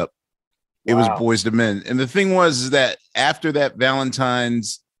close up, it was Boyz II Men. And the thing was that after that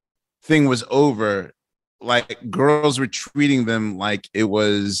Valentine's thing was over, like girls were treating them like it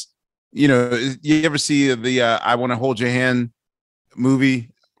was, you ever see the I Want to Hold Your Hand movie?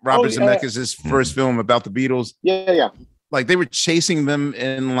 Robert Zemeckis' first film about the Beatles. Yeah. Like they were chasing them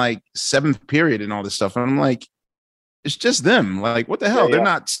in like seventh period and all this stuff. And I'm like, it's just them. Like, what the hell? They're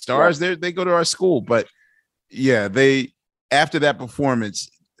not stars. Yeah. They go to our school. But yeah, after that performance,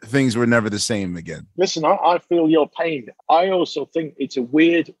 things were never the same again. Listen, I feel your pain. I also think it's a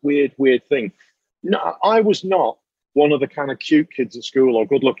weird thing. No, I was not one of the kind of cute kids at school or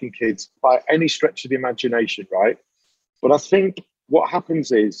good looking kids by any stretch of the imagination, right? But I think what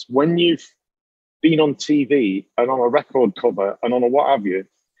happens is when you've been on TV and on a record cover and on a what have you,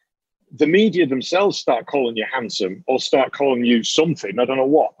 the media themselves start calling you handsome or start calling you something, I don't know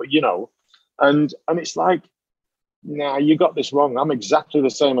what, but and it's like, nah, you got this wrong. I'm exactly the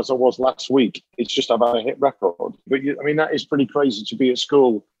same as I was last week. It's just I've had a hit record. But that is pretty crazy to be at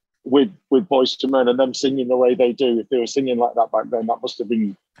school with Boyz II Men and them singing the way they do. If they were singing like that back then, that must have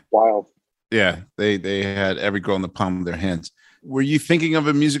been wild. Yeah, they had every girl in the palm of their hands. Were you thinking of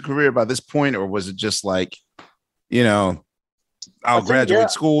a music career by this point, or was it just like, I'll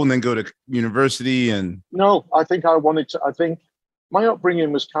graduate school and then go to university? And no, I think I wanted to. I think my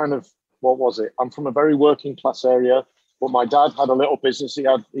upbringing was kind of, what was it? I'm from a very working class area, but my dad had a little business.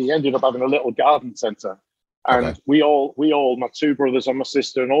 He ended up having a little garden center, and we all, my two brothers and my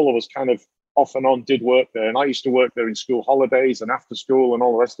sister, and all of us kind of off and on did work there. And I used to work there in school holidays and after school and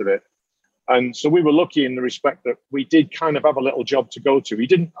all the rest of it. And so we were lucky in the respect that we did kind of have a little job to go to. He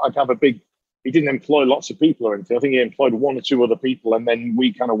didn't employ lots of people or anything. I think he employed one or two other people, and then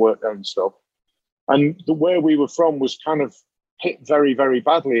we kind of worked there and stuff. And where we were from was kind of hit very, very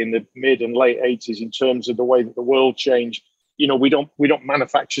badly in the mid and late 80s in terms of the way that the world changed. We don't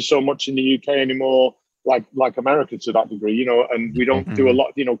manufacture so much in the UK anymore, like America to that degree, and we don't do a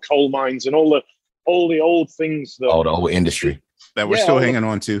lot, coal mines and all the old things that the whole industry that we're still hanging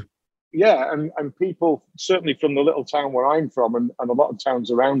on to. Yeah, and people, certainly from the little town where I'm from and a lot of towns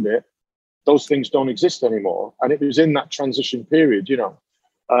around it, those things don't exist anymore. And it was in that transition period,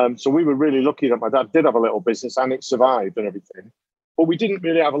 So we were really lucky that my dad did have a little business and it survived and everything. But we didn't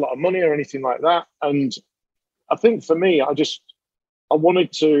really have a lot of money or anything like that. And I think for me, I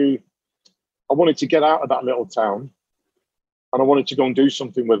wanted to get out of that little town, and I wanted to go and do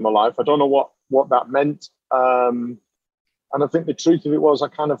something with my life. I don't know what that meant. And I think the truth of it was I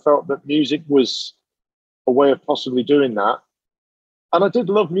kind of felt that music was a way of possibly doing that. And I did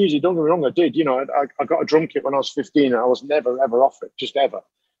love music, don't get me wrong, I did. I got a drum kit when I was 15 and I was never, ever off it, just ever.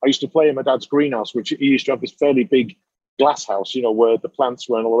 I used to play in my dad's greenhouse, which he used to have this fairly big glass house, where the plants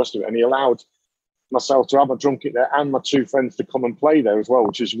were and all the rest of it. And he allowed myself to have a drum kit there and my two friends to come and play there as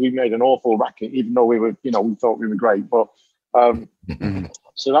well, we made an awful racket, even though we were, we thought we were great. But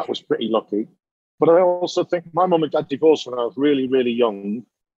so that was pretty lucky. But I also think my mum and dad divorced when I was really, really young.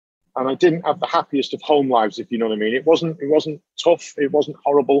 And I didn't have the happiest of home lives, if you know what I mean. It wasn't tough. It wasn't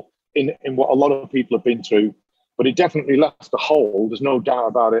horrible in what a lot of people have been through. But it definitely left a hole. There's no doubt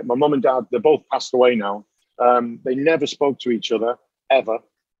about it. My mum and dad, they're both passed away now. They never spoke to each other, ever.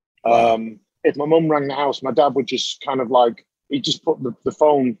 Wow. If my mum rang the house, my dad would just kind of like, he'd just put the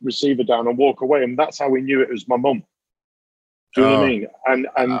phone receiver down and walk away. And that's how we knew it was my mum. Do you know what I mean?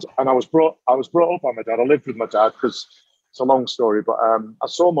 And I was brought up by my dad. I lived with my dad because it's a long story, but I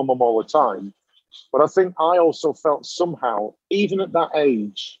saw my mum all the time. But I think I also felt somehow, even at that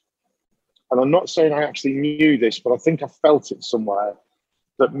age, and I'm not saying I actually knew this, but I think I felt it somewhere,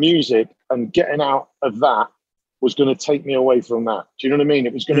 that music and getting out of that was going to take me away from that. Do you know what I mean?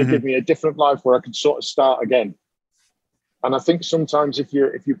 It was going to give me a different life where I could sort of start again. And I think sometimes if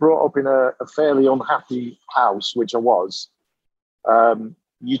you're brought up in a fairly unhappy house, which I was,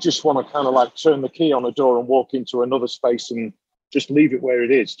 you just want to kind of like turn the key on a door and walk into another space and just leave it where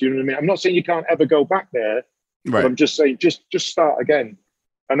it is. Do you know what I mean? I'm not saying you can't ever go back there, Right. but I'm just saying just start again.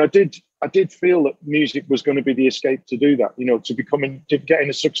 And I did feel that music was going to be the escape to do that, you know, to getting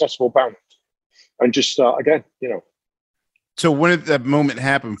a successful band and just start again, you know. So when did that moment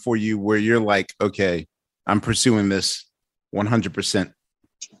happen for you where you're like, okay, I'm pursuing this 100%?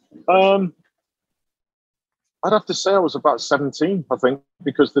 I'd have to say I was about 17, I think,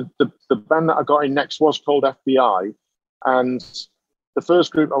 because the band that I got in next was called FBI. And the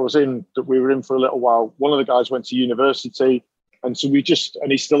first group I was in, that we were in for a little while, one of the guys went to university. And so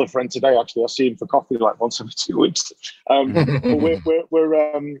and he's still a friend today, actually. I see him for coffee like once every 2 weeks. But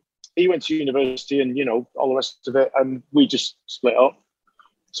he went to university and, you know, all the rest of it. And we just split up.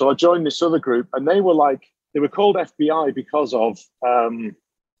 So I joined this other group, and they were called FBI because of,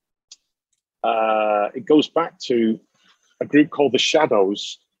 it goes back to a group called the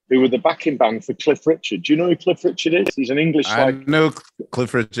Shadows, who were the backing band for Cliff Richard. Do you know who Cliff Richard is? He's an English. I know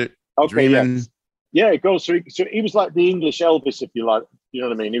Cliff Richard. Okay, Dreaming. Yeah, it goes through. So he was like the English Elvis, if you like. You know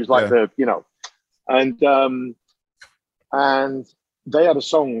what I mean? He was like you know, and they had a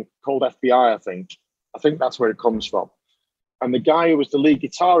song called FBI. I think that's where it comes from. And the guy who was the lead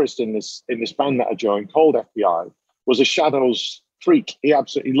guitarist in this band that I joined, called FBI, was a Shadows freak. He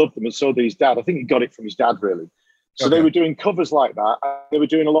absolutely loved them, and so did his dad. I think he got it from his dad, really. So they were doing covers like that. They were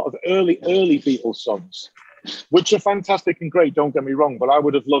doing a lot of early Beatles songs, which are fantastic and great, don't get me wrong, but I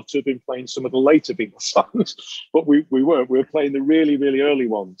would have loved to have been playing some of the later Beatles songs, but we weren't. We were playing the really, really early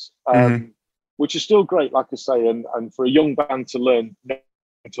ones, which is still great, like I say, and for a young band to learn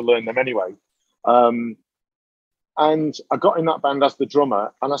them anyway. And I got in that band as the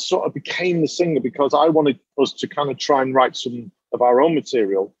drummer, and I sort of became the singer because I wanted us to kind of try and write some of our own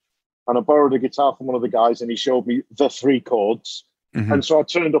material. And I borrowed a guitar from one of the guys, and he showed me the 3 chords. And so I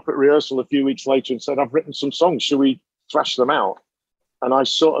turned up at rehearsal a few weeks later and said, I've written some songs. Should we thrash them out? And I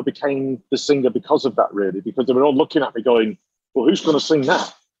sort of became the singer because of that, really, because they were all looking at me going, well, who's going to sing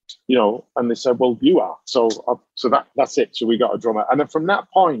that? You know, and they said, well, you are. So that's it. So we got a drummer. And then from that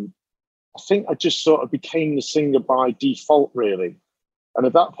point, I think I just sort of became the singer by default, really. And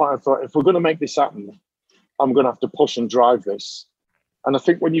at that point, I thought, if we're going to make this happen, I'm going to have to push and drive this. And I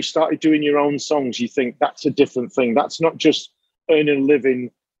think when you started doing your own songs, you think that's a different thing. That's not just earning a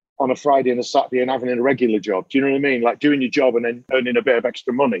living on a Friday and a Saturday and having a regular job. Do you know what I mean? Like doing your job and then earning a bit of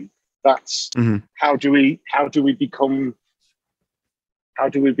extra money. That's how do we become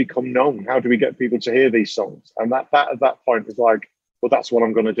known? How do we get people to hear these songs? And that at that point was like, well, that's what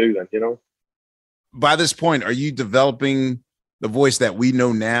I'm going to do then, you know? By this point, are you developing the voice that we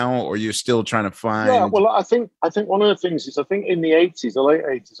know now, or you're still trying to find? Yeah, well, I think one of the things is, I think in the 80s, the late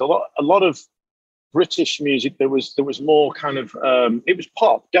 80s, a lot of British music, there was more kind of, it was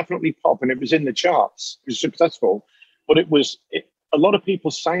pop, definitely pop, and it was in the charts. It was successful, but a lot of people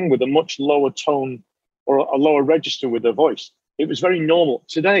sang with a much lower tone or a lower register with their voice. It was very normal.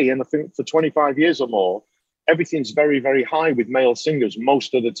 Today, and I think for 25 years or more, everything's very, very high with male singers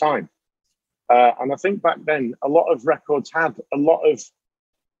most of the time. And I think back then, a lot of records had a lot of,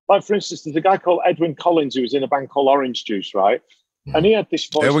 like, for instance, there's a guy called Edwyn Collins who was in a band called Orange Juice, right? And he had this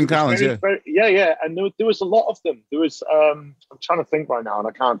voice. Edwyn Collins, yeah. And there was a lot of them. There was, I'm trying to think right now, and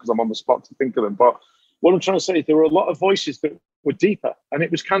I can't because I'm on the spot to think of them. But what I'm trying to say is there were a lot of voices that were deeper, and it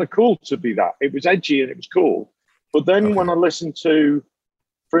was kind of cool to be that. It was edgy and it was cool. But then when I listened to,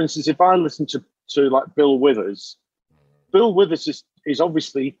 for instance, if I listen to like Bill Withers is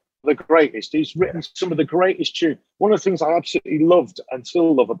obviously the greatest. He's written some of the greatest tunes. One of the things I absolutely loved and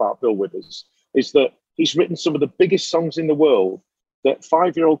still love about Bill Withers is that he's written some of the biggest songs in the world that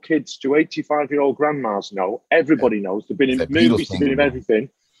 5-year-old kids to 85-year-old grandmas know. Everybody knows. They've been in movies, they've been in everything.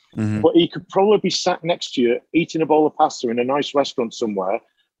 But he could probably be sat next to you eating a bowl of pasta in a nice restaurant somewhere,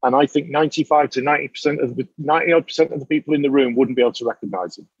 and I think 95 to 90% of the people in the room wouldn't be able to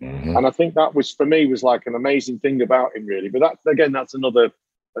recognize him. And I think that was, for me, was like an amazing thing about him, really. But that, again, that's another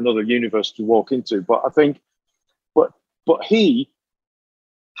universe to walk into. But I think, but he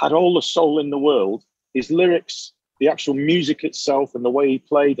had all the soul in the world. His lyrics, the actual music itself, and the way he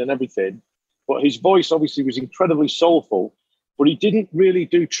played and everything. But his voice obviously was incredibly soulful. But he didn't really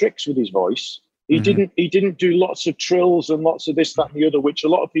do tricks with his voice. He didn't do lots of trills and lots of this, that, and the other, which a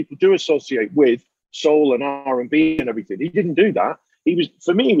lot of people do associate with soul and R&B and everything. He didn't do that.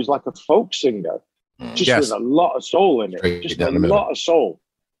 For me, he was like a folk singer, just with a lot of soul in it, just a lot of soul.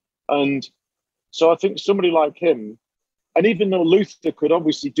 And so I think somebody like him, and even though Luther could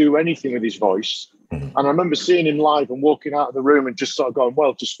obviously do anything with his voice, and I remember seeing him live and walking out of the room and just sort of going,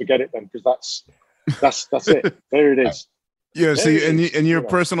 well, just forget it then, because that's it. There it is. Yeah, so in your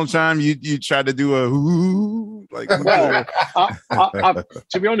personal time, you try to do a ooh, like. Well,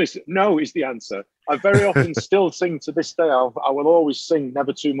 to be honest, no is the answer. I very often still sing to this day. I will always sing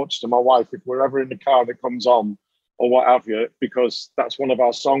 "Never Too Much" to my wife if we're ever in the car and it comes on, or what have you, because that's one of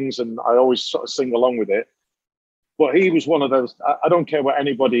our songs, and I always sort of sing along with it. But he was one of those. I don't care what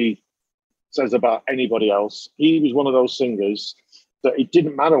anybody says about anybody else. He was one of those singers that it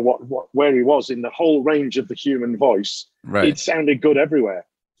didn't matter where he was in the whole range of the human voice. Right. It sounded good everywhere.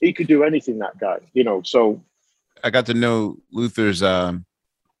 He could do anything, that guy, so. I got to know Luther's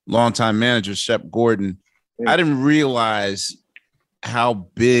longtime manager, Shep Gordon. I didn't realize how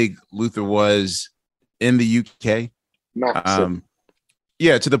big Luther was in the UK. Massive.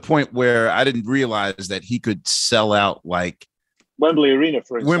 To the point where I didn't realize that he could sell out like Wembley Arena,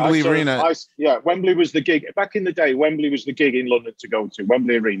 for instance. Wembley Arena. Wembley was the gig. Back in the day, Wembley was the gig in London to go to,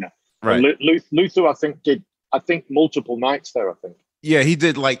 Wembley Arena. Right. And Luther, I think, did multiple nights there, I think. Yeah, he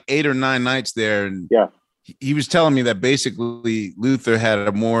did like 8 or 9 nights there. And he was telling me that basically Luther had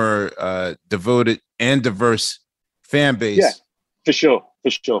a more devoted and diverse fan base. Yeah, for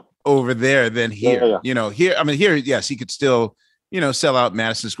sure. Over there than here. Here, yes, he could still, sell out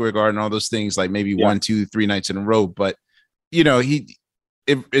Madison Square Garden, all those things, like maybe 1, 2, 3 nights in a row. But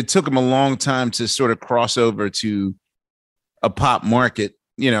it took him a long time to sort of cross over to a pop market,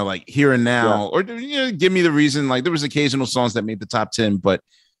 like Here and Now, or Give Me the Reason. Like there was occasional songs that made the top 10, but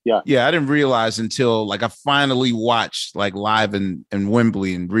I didn't realize until like I finally watched like live in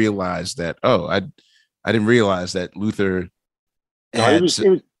Wembley and realized that, I didn't realize that Luther. It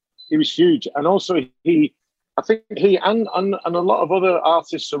was huge. And also I think he and a lot of other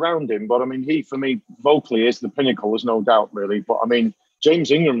artists around him, but I mean, he, for me, vocally is the pinnacle, there's no doubt, really. But I mean, James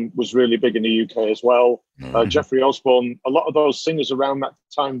Ingram was really big in the UK as well. Jeffrey Osborne, a lot of those singers around that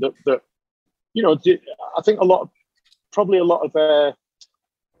time that I think a lot of their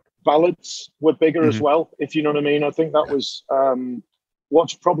ballads were bigger as well, if you know what I mean. I think that was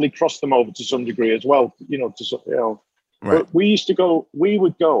what probably crossed them over to some degree as well, Right. But we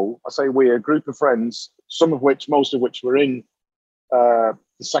would go, I say we, a group of friends, most of which were in the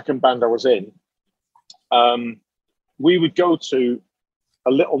second band I was in. We would go to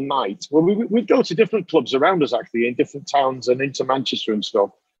a little night. Well, we'd go to different clubs around us, actually, in different towns and into Manchester and stuff.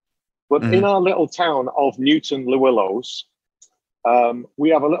 But in our little town of Newton Le Willows,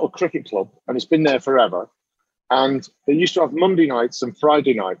 we have a little cricket club, and it's been there forever. And they used to have Monday nights and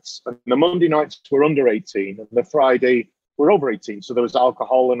Friday nights. And the Monday nights were under 18, and the Friday were over 18. So there was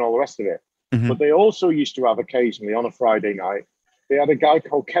alcohol and all the rest of it. But they also used to have occasionally on a Friday night, they had a guy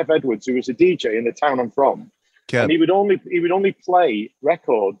called Kev Edwards, who was a DJ in the town I'm from. Kev. And he would only play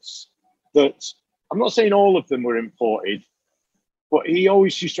records that, I'm not saying all of them were imported, but he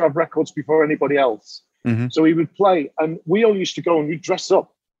always used to have records before anybody else. So he would play, and we all used to go and we'd dress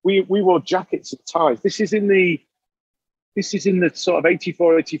up. We wore jackets and ties. This is in the sort of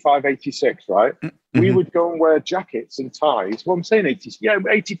 84, 85, 86, right? We would go and wear jackets and ties. Well, I'm saying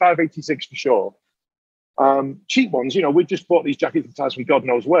 85, 86 for sure. Cheap ones, we just bought these jackets and ties from God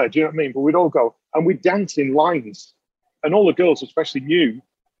knows where. Do you know what I mean? But we'd all go and we'd dance in lines. And all the girls especially knew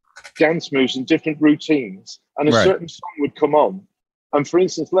dance moves and different routines. And a certain song would come on. And for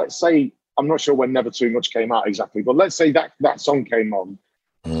instance, let's say, I'm not sure when Never Too Much came out exactly, but let's say that song came on.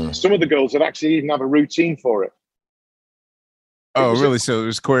 Some of the girls would actually even have a routine for it. Oh, really? So it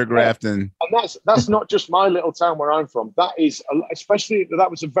was choreographed, and that's not just my little town where I'm from. That is, especially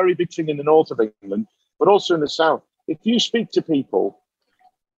that was a very big thing in the north of England, but also in the south. If you speak to people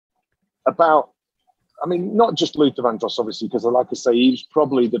about, I mean, not just Luther Vandross, obviously, because like I say, he was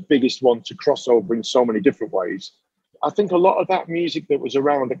probably the biggest one to cross over in so many different ways. I think a lot of that music that was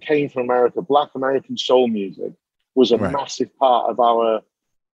around that came from America, Black American soul music, was a massive part of our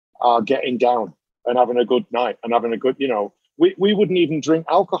getting down and having a good night and having a good, we wouldn't even drink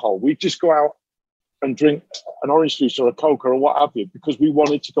alcohol. We'd just go out and drink an orange juice or a Coke or what have you, because we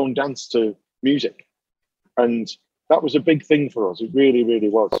wanted to go and dance to music. And that was a big thing for us. It really, really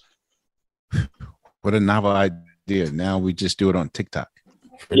was. What a novel idea. Now we just do it on TikTok.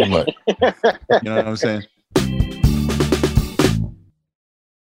 Pretty much. You know what I'm saying?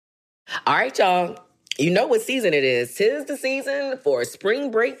 All right, y'all. You know what season it is. 'Tis the season for spring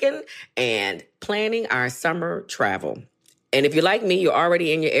breaking and planning our summer travel. And if you're like me, you're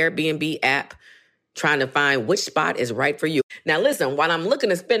already in your Airbnb app trying to find which spot is right for you. Now, listen, while I'm looking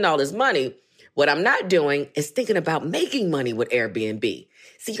to spend all this money, what I'm not doing is thinking about making money with Airbnb.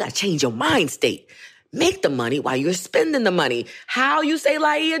 See, you got to change your mind state. Make the money while you're spending the money. How, you say,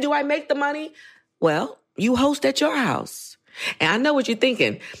 Laia, do I make the money? Well, you host at your house. And I know what you're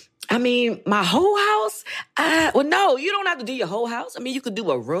thinking. I mean, my whole house? Well, no, you don't have to do your whole house. I mean, you could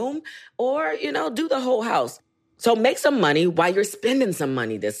do a room or, do the whole house. So make some money while you're spending some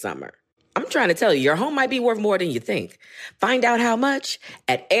money this summer. I'm trying to tell you, your home might be worth more than you think. Find out how much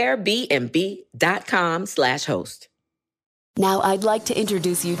at airbnb.com/host. Now I'd like to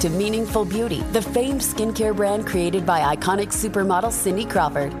introduce you to Meaningful Beauty, the famed skincare brand created by iconic supermodel Cindy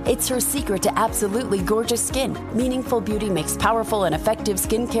Crawford. It's her secret to absolutely gorgeous skin. Meaningful Beauty makes powerful and effective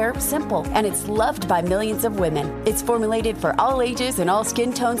skincare simple, and it's loved by millions of women. It's formulated for all ages and all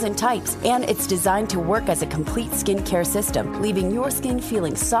skin tones and types, and it's designed to work as a complete skincare system, leaving your skin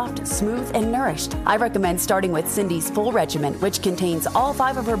feeling soft, smooth, and nourished. I recommend starting with Cindy's full regimen, which contains all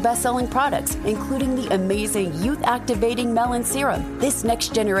 5 of her best-selling products, including the amazing youth-activating Melon Serum. This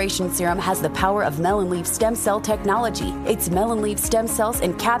next-generation serum has the power of melon leaf stem cell technology. It's melon leaf stem cells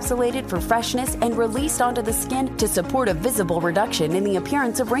encapsulated for freshness and released onto the skin to support a visible reduction in the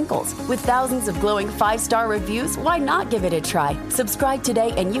appearance of wrinkles. With thousands of glowing 5-star reviews, why not give it a try? Subscribe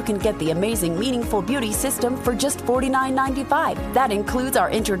today and you can get the amazing Meaningful Beauty system for just $49.95. That includes our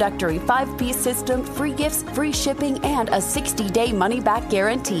introductory 5-piece system, free gifts, free shipping, and a 60-day money-back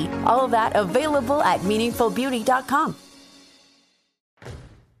guarantee. All of that available at meaningfulbeauty.com.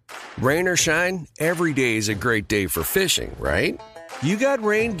 Rain or shine, every day is a great day for fishing, right? You got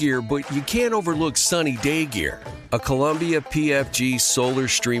rain gear, but you can't overlook sunny day gear. A Columbia PFG Solar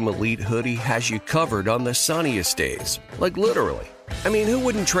Stream Elite hoodie has you covered on the sunniest days. Like literally. I mean, who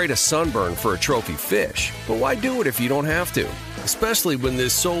wouldn't trade a sunburn for a trophy fish? But why do it if you don't have to? Especially when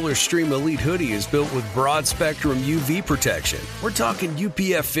this Solar Stream Elite hoodie is built with broad spectrum UV protection. We're talking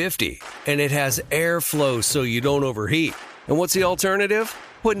UPF 50. And it has airflow so you don't overheat. And what's the alternative?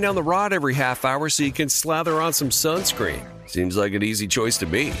 Putting down the rod every half hour so you can slather on some sunscreen. Seems like an easy choice to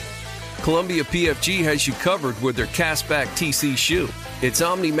me. Columbia PFG has you covered with their Castback TC shoe. Its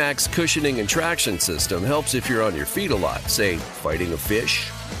OmniMax cushioning and traction system helps if you're on your feet a lot, say, fighting a fish.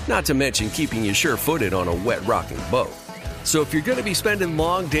 Not to mention keeping you sure-footed on a wet rocking boat. So if you're going to be spending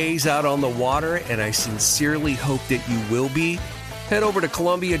long days out on the water, and I sincerely hope that you will be, head over to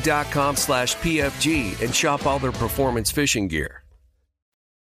Columbia.com/PFG and shop all their performance fishing gear.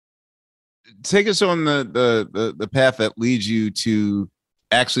 Take us on the path that leads you to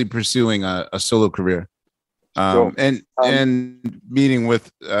actually pursuing a solo career, and meeting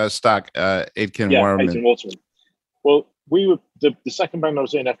with Stock Aitken Waterman. Well, we were the second band I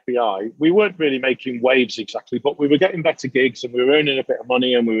was in, FBI. We weren't really making waves exactly, but we were getting better gigs and we were earning a bit of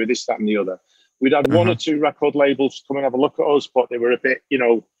money and we were this, that, and the other. We'd had 1 or 2 record labels come and have a look at us, but they were a bit,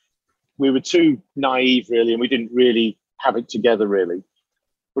 we were too naive really, and we didn't really have it together really.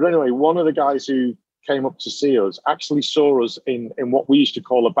 But anyway, one of the guys who came up to see us actually saw us in what we used to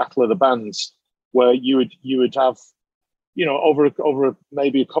call a battle of the bands, where you would have, over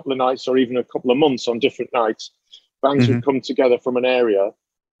maybe a couple of nights or even a couple of months on different nights, bands would come together from an area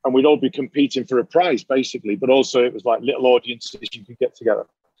and we'd all be competing for a prize basically, but also it was like little audiences you could get together.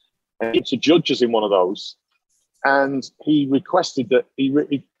 And it's a judges in one of those. And he requested that he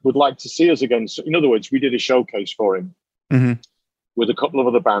would like to see us again. So in other words, we did a showcase for him. With a couple of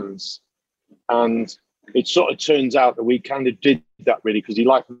other bands, and it sort of turns out that we kind of did that really because he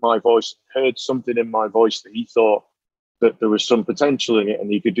liked my voice, heard something in my voice that he thought that there was some potential in it and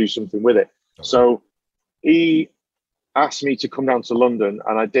he could do something with it. So he asked me to come down to London,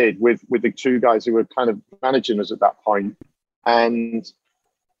 and I did with the 2 guys who were kind of managing us at that point. And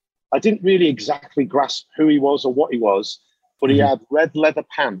I didn't really exactly grasp who he was or what he was, but he had red leather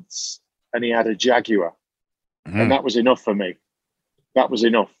pants and he had a Jaguar, and that was enough for me. That was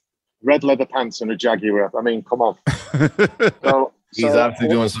enough. Red leather pants and a Jaguar. I mean, come on. So he's obviously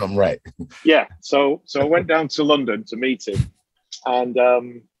doing something right. Yeah. So I went down to London to meet him, and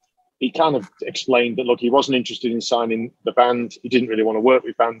he kind of explained that, look, he wasn't interested in signing the band. He didn't really want to work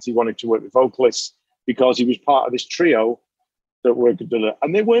with bands. He wanted to work with vocalists because he was part of this trio that were good.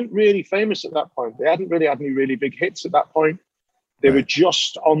 And they weren't really famous at that point. They hadn't really had any really big hits at that point. They were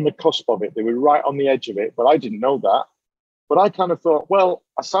just on the cusp of it. They were right on the edge of it, but I didn't know that. But I kind of thought, well,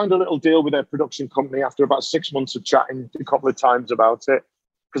 I signed a little deal with their production company after about 6 months of chatting a couple of times about it,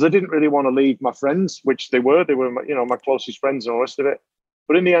 because I didn't really want to leave my friends, which they were my closest friends and all the rest of it.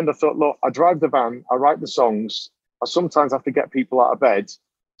 But in the end, I thought, look, I drive the van, I write the songs, I sometimes have to get people out of bed,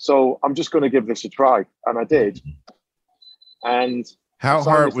 so I'm just going to give this a try. And I did. And how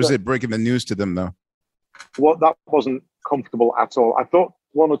hard was it breaking the news to them, though? Well, that wasn't comfortable at all. I thought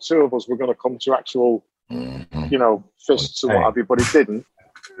 1 or 2 of us were going to come to actual fists and what have you, but it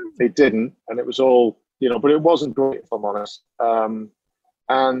didn't. And it was all, but it wasn't great, if I'm honest.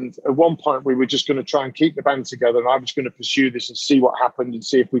 And at one point we were just going to try and keep the band together, and I was going to pursue this and see what happened and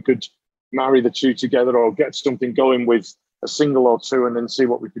see if we could marry the two together or get something going with a single or two and then see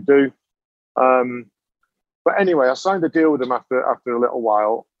what we could do. But anyway, I signed a deal with them after a little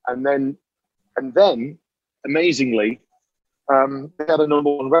while, and then amazingly, they had a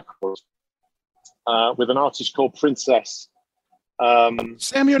 #1 record with an artist called Princess.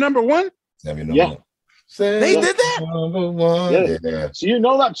 Sam, you're #1? Sam, you're yeah. #1. They did that? Yeah. So you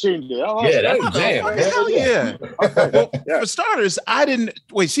know that tune, yeah? Oh, yeah, that's a jam. Hell yeah. Well, for starters, I didn't...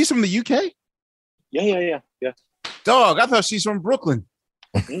 Wait, she's from the UK? Yeah. Dog, I thought she's from Brooklyn.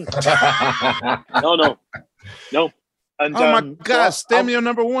 No. And, oh, my God. Sam, you're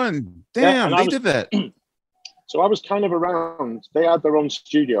 #1. Damn, they did that. So I was kind of around. They had their own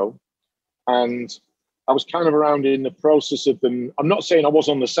studio, and I was kind of around in the process of them. I'm not saying I was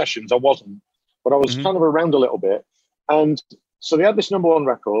on the sessions. I wasn't. But I was kind of around a little bit. And so they had this #1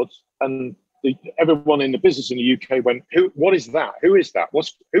 record, and everyone in the business in the UK went, what is that? Who is that?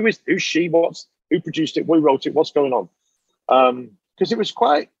 Who's she? Who produced it? Who wrote it? What's going on? Because it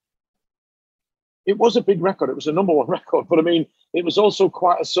was a big record. It was a #1 record. But I mean, it was also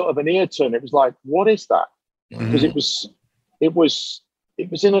quite a sort of an ear turn. It was like, what is that? Because it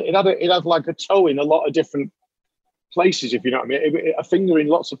had like a toe in a lot of different places, if you know what I mean. A finger in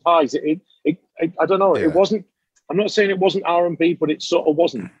lots of pies. I don't know. It wasn't. I'm not saying it wasn't R&B, but it sort of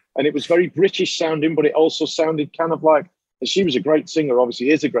wasn't. And it was very British sounding, but it also sounded kind of like. And she was a great singer. Obviously,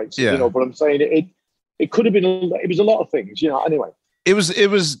 is a great singer. You know, but I'm saying it could have been. It was a lot of things. You know. Anyway, it was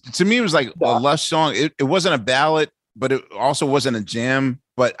to me. It was like a lush song. It wasn't a ballad, but it also wasn't a jam.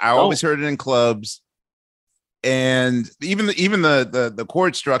 But I always heard it in clubs. And even the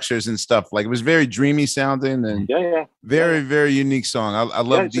chord structures and stuff, like it was very dreamy sounding and very, very unique song. I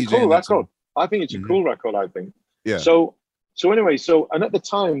love it's DJing. A cool record. I think it's a cool record, I think. Yeah. So anyway, and at the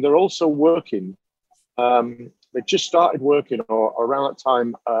time they're also working, they just started working or around that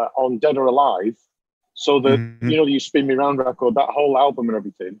time on Dead or Alive. So the you know, You Spin Me Round record, that whole album and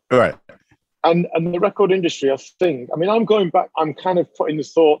everything. Right. And the record industry, I think, I mean, I'm going back, I'm kind of putting the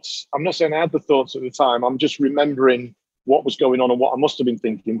thoughts, I'm not saying I had the thoughts at the time, I'm just remembering what was going on and what I must have been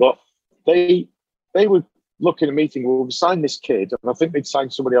thinking. But they were looking at me thinking, well, we signed this kid, and I think they'd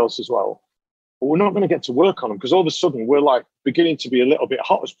signed somebody else as well. But we're not going to get to work on them because all of a sudden we're like beginning to be a little bit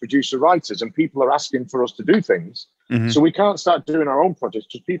hot as producer writers, and people are asking for us to do things. So we can't start doing our own projects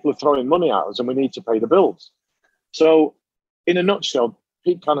because people are throwing money at us and we need to pay the bills. So in a nutshell,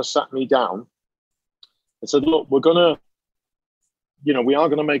 Pete kind of sat me down and said, look, we are going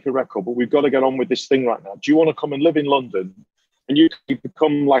to make a record, but we've got to get on with this thing right now. Do you want to come and live in London? And you can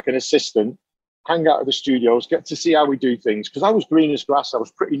become like an assistant, hang out at the studios, get to see how we do things. Because I was green as grass. I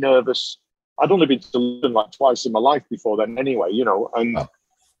was pretty nervous. I'd only been to London like twice in my life before then anyway, you know. And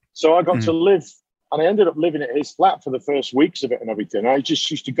so I got to live, and I ended up living at his flat for the first weeks of it and everything. I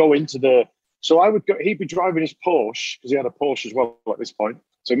just used to go into so I would go, he'd be driving his Porsche, because he had a Porsche as well at this point.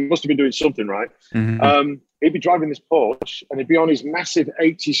 So he must have been doing something right. He'd be driving this Porsche and he'd be on his massive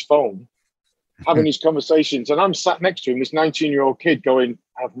 80s phone having these conversations. And I'm sat next to him, this 19-year-old kid going,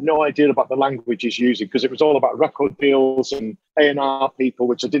 I have no idea about the language he's using, because it was all about record deals and A&R people,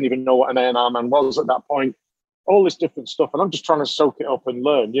 which I didn't even know what an A&R man was at that point. All this different stuff. And I'm just trying to soak it up and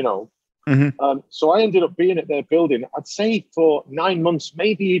learn, you know. So I ended up being at their building, I'd say for 9 months,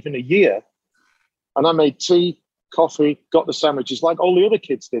 maybe even a year. And I made tea, coffee, got the sandwiches like all the other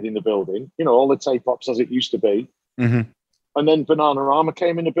kids did in the building, you know, all the tape ops as it used to be. And then Bananarama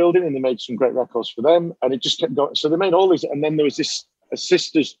came in the building and they made some great records for them. And it just kept going. So they made all these. And then there was a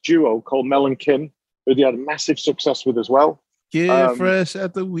sisters duo called Mel and Kim, who they had massive success with as well. Get fresh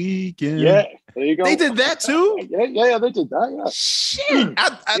at the weekend. Yeah, there you go. They did that too? Yeah, they did that, yeah. Shit. I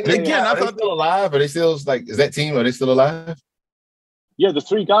thought they still alive? Are they still, like, is that team, are they still alive? Yeah, the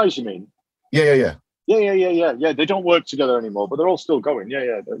three guys, you mean? Yeah. Yeah, they don't work together anymore, but they're all still going.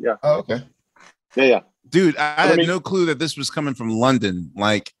 Yeah. Oh, okay. Yeah. Dude, I had no clue that this was coming from London.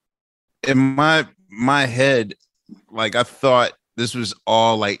 Like, in my head, like, I thought this was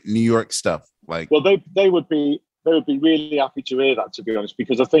all like New York stuff. Like, well, they would be really happy to hear that, to be honest,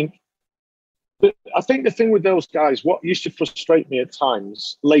 because I think the thing with those guys, what used to frustrate me at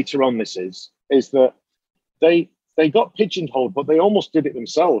times later on, is that they got pigeonholed, but they almost did it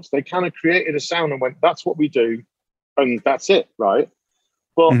themselves. They kind of created a sound and went, that's what we do, and that's it, right?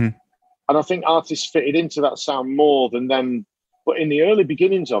 But and I think artists fitted into that sound more than them. But in the early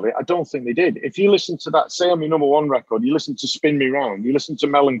beginnings of it, I don't think they did. If you listen to that Say I'm Your #1 record, you listen to Spin Me Round, you listen to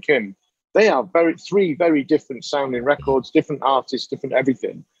Mel and Kim, they are three very different sounding records, different artists, different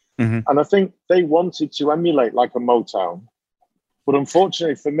everything. And I think they wanted to emulate like a Motown. But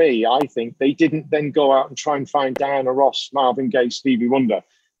unfortunately for me, I think they didn't then go out and try and find Diana Ross, Marvin Gaye, Stevie Wonder.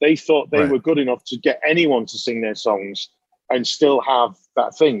 They thought they were good enough to get anyone to sing their songs and still have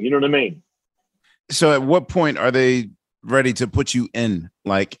that thing. You know what I mean? So at what point are they ready to put you in?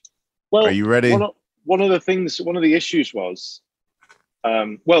 Like, are you ready? One of the issues was,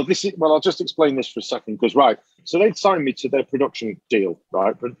 I'll just explain this for a second because, so they'd signed me to their production deal,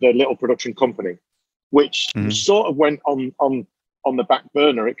 right? Their little production company, which sort of went on the back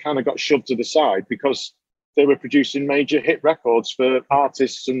burner. It kind of got shoved to the side because they were producing major hit records for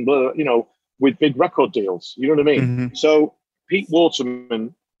artists and, with big record deals. You know what I mean? Mm-hmm. So Pete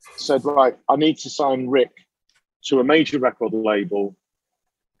Waterman said, right, I need to sign Rick to a major record label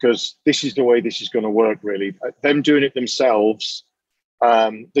because this is the way this is going to work, really. Them doing it themselves,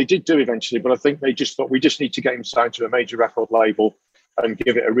 they did do eventually, but I think they just thought we just need to get him signed to a major record label and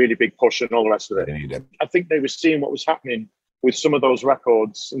give it a really big push and all the rest of it. I think they were seeing what was happening with some of those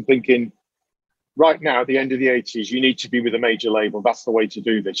records and thinking, right now, at the end of the 80s, you need to be with a major label. That's the way to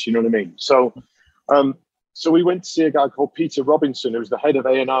do this. You know what I mean? So we went to see a guy called Peter Robinson, who was the head of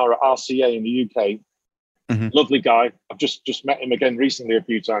A&R at RCA in the UK. Mm-hmm. Lovely guy. I've just met him again recently a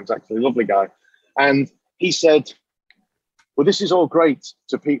few times, actually. Lovely guy. And he said, well, this is all great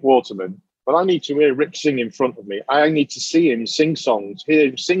to Pete Waterman, but I need to hear Rick sing in front of me. I need to see him sing songs, hear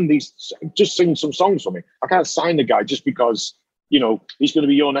him just sing some songs for me. I can't sign the guy just because, he's going to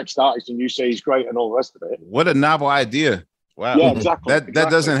be your next artist and you say he's great and all the rest of it. What a novel idea. Wow. Yeah, exactly. That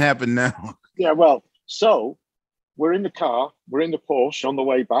doesn't happen now. Yeah, well, so we're in the car, we're in the Porsche on the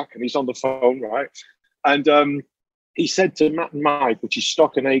way back and he's on the phone, right? And he said to Matt and Mike, which is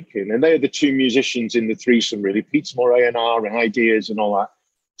Stock and Aitken, and they're the two musicians in the threesome, really. Pete's more A&R and ideas and all that.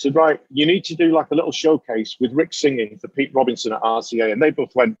 Said, right, you need to do like a little showcase with Rick singing for Pete Robinson at RCA. And they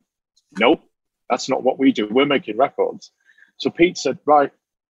both went, nope, that's not what we do. We're making records. So Pete said, right,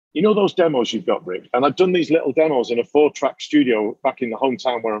 you know those demos you've got, Rick? And I've done these little demos in a 4-track studio back in the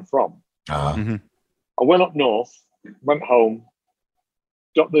hometown where I'm from. Mm-hmm. I went up north, went home,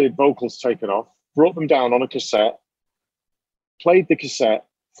 got the vocals taken off, brought them down on a cassette, played the cassette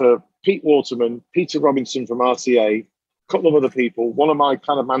for Pete Waterman, Peter Robinson from RCA, a couple of other people, one of my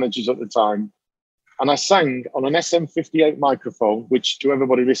kind of managers at the time. And I sang on an SM58 microphone, which to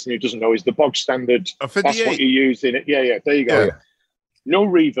everybody listening who doesn't know is the bog standard. That's what you use in it. Yeah, there you go. Yeah. No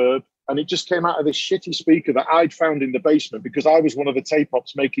reverb. And it just came out of this shitty speaker that I'd found in the basement because I was one of the tape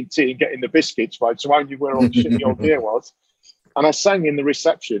ops making tea and getting the biscuits, right? So I knew where all the shitty old gear was. And I sang in the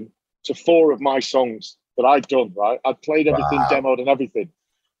reception to 4 of my songs that I'd done, right? I'd played everything, demoed and everything.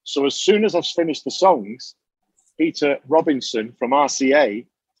 So as soon as I've finished the songs, Peter Robinson from RCA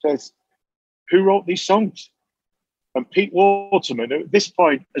says, who wrote these songs? And Pete Waterman, at this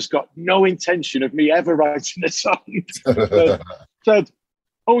point, has got no intention of me ever writing a song. Said,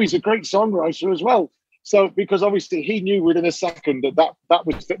 oh, he's a great songwriter as well. So, because obviously he knew within a second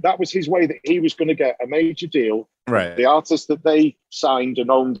that was his way that he was going to get a major deal. Right. The artist that they signed and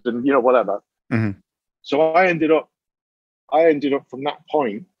owned and, whatever. Mm-hmm. So I ended up from that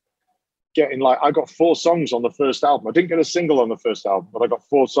point getting I got 4 songs on the first album. I didn't get a single on the first album, but I got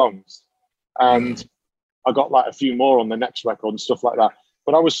 4 songs. And I got a few more on the next record and stuff like that.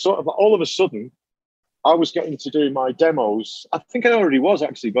 But I was sort of, all of a sudden, I was getting to do my demos. I think I already was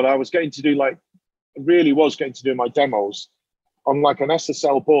actually, but I was getting to do really was getting to do my demos on an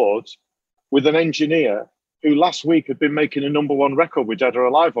SSL board with an engineer who last week had been making a #1 record with Dead or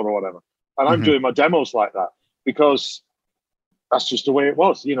Alive or whatever. And I'm doing my demos like that because that's just the way it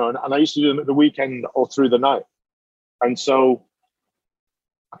was, and I used to do them at the weekend or through the night. And so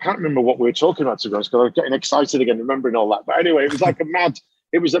I can't remember what we were talking about, to be honest, because I was getting excited again, remembering all that. But anyway, it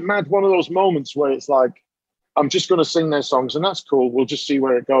was a mad one of those moments where it's I'm just going to sing their songs and that's cool. We'll just see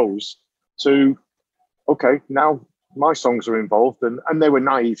where it goes. To, okay, now my songs are involved and they were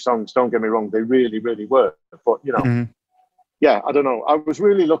naive songs. Don't get me wrong. They really, really were. But, yeah, I don't know. I was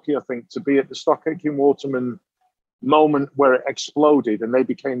really lucky, I think, to be at the Stock Aitken Waterman moment where it exploded and they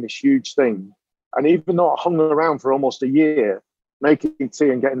became this huge thing. And even though I hung around for almost a year, making tea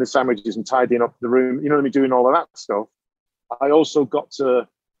and getting the sandwiches and tidying up the room, doing all of that stuff, I also got to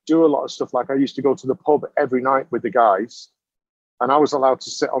do a lot of stuff. I used to go to the pub every night with the guys and I was allowed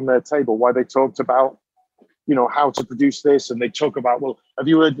to sit on their table while they talked about, how to produce this. And they talk about, well, have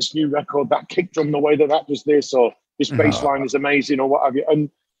you heard this new record, that kick drum, the way that does this, or this bass line is amazing or what have you. And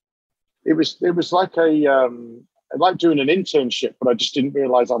it was like like doing an internship, but I just didn't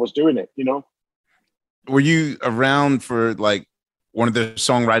realize I was doing it, Were you around for one of the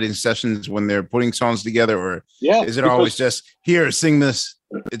songwriting sessions when they're putting songs together, or is it always just here, sing this?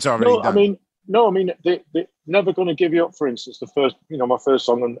 It's already done. I mean, they're Never Gonna Give You Up, for instance, the first, my first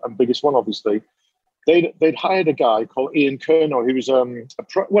song and biggest one, obviously. they'd hired a guy called Ian Kerno. He was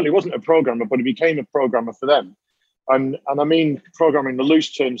he wasn't a programmer, but he became a programmer for them. And I mean programming in the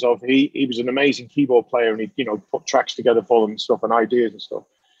loose terms of he was an amazing keyboard player, and he, you know, put tracks together for them and stuff and ideas and stuff.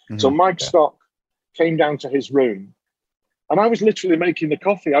 Mm-hmm. So Mike Stock came down to his room, and I was literally making the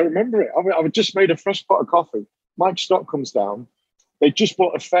coffee. I remember it. I just made a fresh pot of coffee. Mike Stock comes down. They just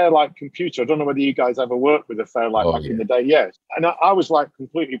bought a Fairlight computer. I don't know whether you guys ever worked with a Fairlight back in the day. Yes. And I was like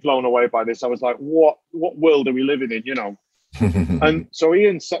completely blown away by this. I was like, what world are we living in, you know? And so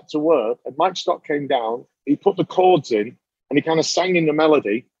Ian set to work, and Mike Stock came down. He put the chords in, and he kind of sang in the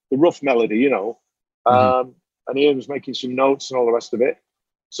melody, the rough melody, you know. And Ian was making some notes and all the rest of it.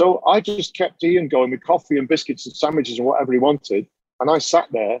 So I just kept Ian going with coffee and biscuits and sandwiches and whatever he wanted. And I sat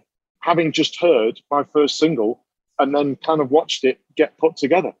there, having just heard my first single, and then kind of watched it get put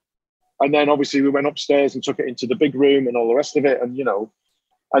together. And then obviously we went upstairs and took it into the big room and all the rest of it. And, you know,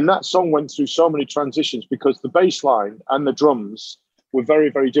 and that song went through so many transitions because the bass line and the drums were very,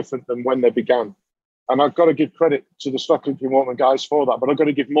 very different than when they began. And I've got to give credit to the Stock Aitken Waterman guys for that, but I've got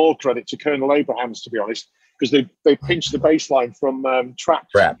to give more credit to Colonel Abrahams, to be honest, because they pinched the bass line from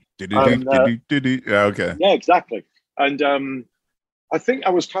Trapped. Okay. Yeah, exactly. And I think I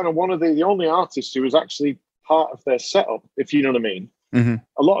was kind of one of the only artists who was actually part of their setup, if you know what I mean. Mm-hmm.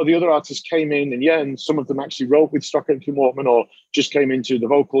 A lot of the other artists came in, and some of them actually wrote with Stock Aitken Waterman or just came into the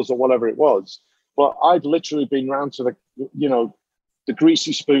vocals or whatever it was. But I'd literally been round to the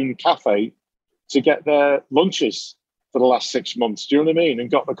Greasy Spoon Cafe to get their lunches for the last 6 months. Do you know what I mean? And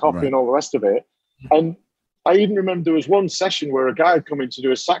got the coffee and all the rest of it. And I even remember there was one session where a guy had come in to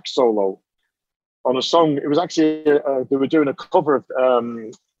do a sax solo on a song. It was actually, they were doing a cover of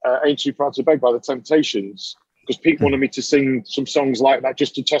Ain't Too Proud to Beg by the Temptations, because Pete wanted me to sing some songs like that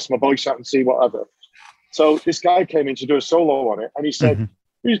just to test my voice out and see whatever. So this guy came in to do a solo on it, and he said,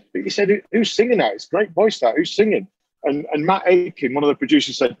 who's singing that? It's great voice that. Who's singing? And Matt Aitken, one of the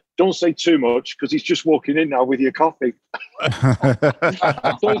producers, said, don't say too much because he's just walking in now with your coffee.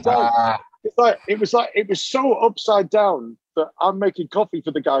 So it was so upside down that I'm making coffee for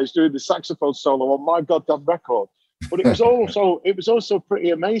the guys doing the saxophone solo on my goddamn record. But it was also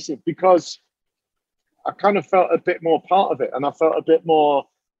pretty amazing because I kind of felt a bit more part of it, and I felt a bit more.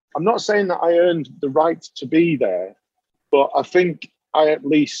 I'm not saying that I earned the right to be there, but I think I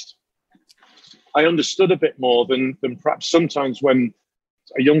understood a bit more than perhaps sometimes when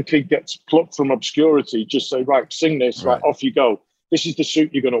a young kid gets plucked from obscurity. Just say, right, sing this, right, off you go. This is the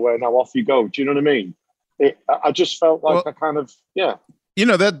suit you're going to wear, now off you go. Do you know what I mean? I just felt like I kind of, You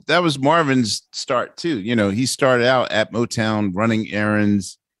know, that was Marvin's start too. You know, he started out at Motown running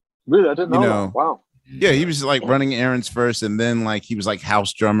errands. Really? I didn't know that. Wow. Yeah, he was like running errands first, and then like he was like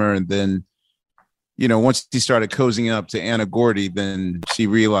house drummer, and then, you know, once he started cozying up to Anna Gordy, then she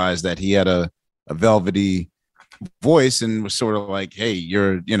realized that he had a velvety voice and was sort of like, hey,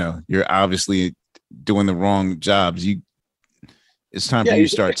 you're obviously doing the wrong jobs. It's time for you to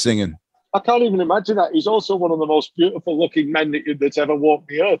start singing. I can't even imagine that. He's also one of the most beautiful looking men that's ever walked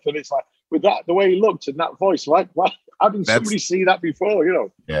the earth. And it's like, with that, the way he looked and that voice, like, wow, haven't somebody see that before, you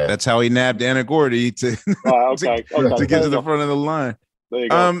know? Yeah. That's how he nabbed Anna Gordy to get to the front of the line. There you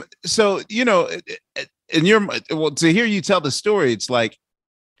go. So, you know, to hear you tell the story, it's like,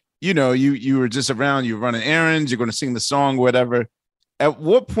 you know, you were just around, you're running errands, you're going to sing the song, whatever. At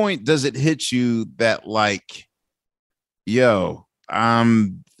what point does it hit you that like, yo,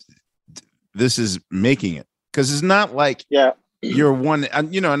 this is making it? Because it's not like you're one,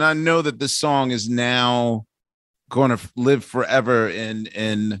 you know, and I know that this song is now going to live forever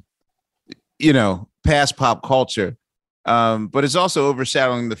in you know, past pop culture. But it's also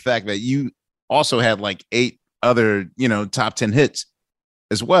overshadowing the fact that you also had like 8 other, you know, top 10 hits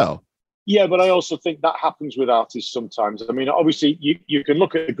as well. Yeah, but I also think that happens with artists sometimes. I mean, obviously you can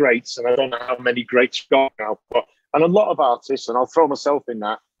look at the greats, and I don't know how many greats got now, and a lot of artists, and I'll throw myself in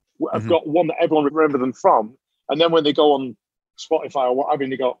that, I've got one that everyone remember them from, and then when they go on Spotify or whatever,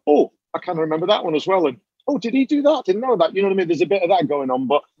 and they go, oh, I kind of remember that one as well, and oh, did he do that? Didn't know that. You know what I mean? There's a bit of that going on,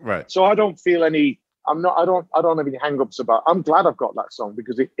 but so I don't feel any. I don't have any hang-ups about. I'm glad I've got that song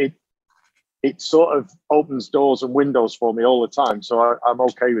because it sort of opens doors and windows for me all the time. So I'm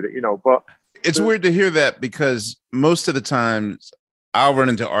okay with it, you know. But it's weird to hear that because most of the times I'll run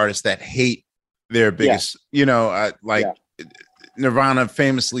into artists that hate their biggest, you know, Nirvana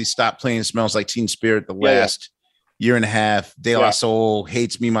famously stopped playing Smells Like Teen Spirit the last year and a half. De La Soul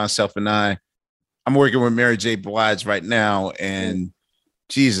hates Me, Myself, and I. I'm working with Mary J. Blige right now, and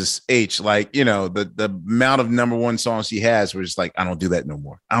Jesus H, like, you know, the amount of number one songs he has were just like, I don't do that no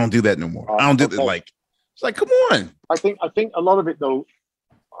more. I don't do that no more. I don't do that. Like, it's like, come on. I think a lot of it though,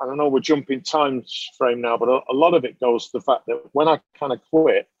 and I know we're jumping time frame now, but a lot of it goes to the fact that when I kind of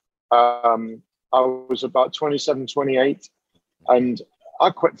quit, I was about 27, 28, and I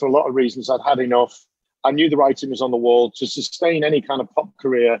quit for a lot of reasons. I'd had enough. I knew the writing was on the wall. To sustain any kind of pop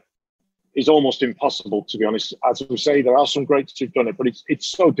career is almost impossible, to be honest. As we say, there are some greats who've done it, but it's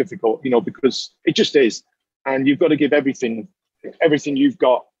so difficult, because it just is. And you've got to give everything you've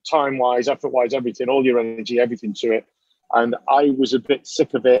got, time-wise, effort-wise, everything, all your energy, everything to it. And I was a bit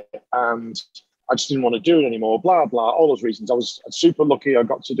sick of it, and I just didn't want to do it anymore, blah, blah, all those reasons. I was super lucky I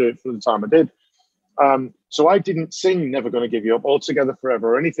got to do it for the time I did. So I didn't sing Never Gonna Give You Up, All Together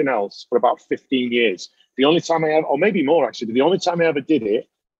Forever, or anything else for about 15 years. The only time I ever, or maybe more actually, the only time I ever did it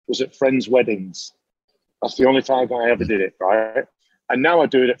was at friends' weddings. That's the only time I ever did it, right? And now I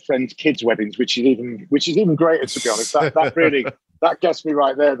do it at friends' kids' weddings, which is even greater, to be honest. That really, that gets me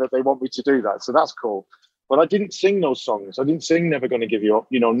right there that they want me to do that. So that's cool. But I didn't sing those songs. I didn't sing Never Gonna Give You Up,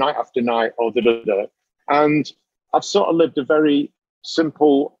 night after night or da-da-da. And I've sort of lived a very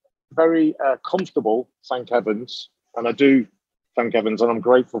simple, very comfortable, thank heavens, and I do thank heavens, and I'm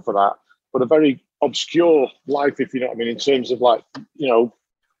grateful for that, but a very obscure life, if you know what I mean, in terms of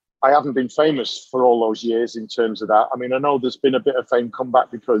I haven't been famous for all those years in terms of that. I mean, I know there's been a bit of fame come back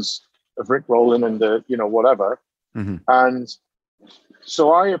because of Rick Rowland and whatever. Mm-hmm. And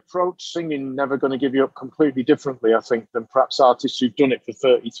so I approach singing Never Gonna Give You Up completely differently, I think, than perhaps artists who've done it for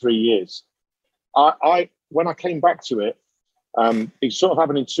 33 years. When I came back to it, it's sort of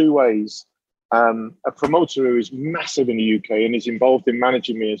happened in two ways. A promoter who is massive in the UK and is involved in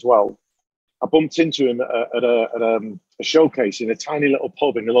managing me as well. I bumped into him at a showcase in a tiny little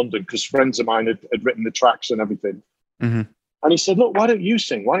pub in London because friends of mine had written the tracks and everything. Mm-hmm. And he said, "Look, why don't you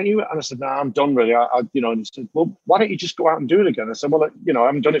sing? Why don't you?" And I said, "No, I'm done really." And he said, "Well, why don't you just go out and do it again?" I said, "Well, I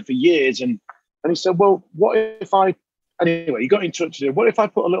haven't done it for years." And he said, "Well, what if I?" Anyway, he got in touch with him. What if I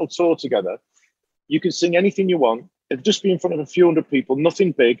put a little tour together? You can sing anything you want. It'll just be in front of a few hundred people,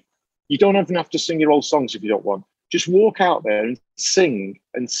 nothing big. You don't even have to sing your old songs if you don't want. Just walk out there and sing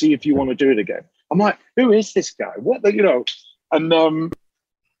and see if you want to do it again. I'm like, who is this guy? And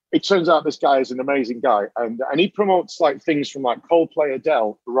it turns out this guy is an amazing guy. And he promotes things from Coldplay,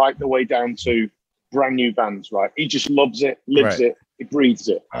 Adele, right the way down to brand new bands, right? He just loves it, lives it, he breathes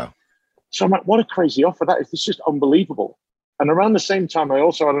it. Wow. So I'm like, what a crazy offer that is. It's just unbelievable. And around the same time, I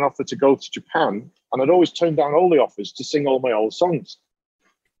also had an offer to go to Japan, and I'd always turned down all the offers to sing all my old songs.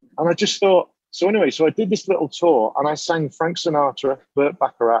 And I just thought, so I did this little tour, and I sang Frank Sinatra, Burt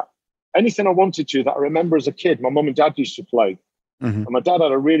Bacharach, anything I wanted to that I remember as a kid, my mum and dad used to play. Mm-hmm. And my dad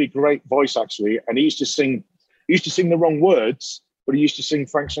had a really great voice, actually, and he used to sing the wrong words, but he used to sing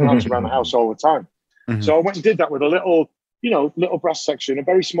Frank Sinatra around the house all the time. Mm-hmm. So I went and did that with a little brass section, a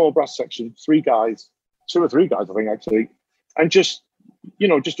very small brass section, 2 or 3 guys, I think, actually. And just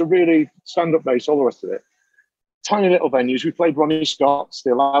a really stand-up bass, all the rest of it. Tiny little venues. We played Ronnie Scott's.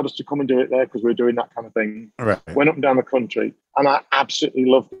 They allowed us to come and do it there because we were doing that kind of thing. Right. Went up and down the country, and I absolutely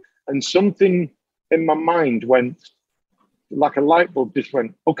loved it. And something in my mind went, like a light bulb just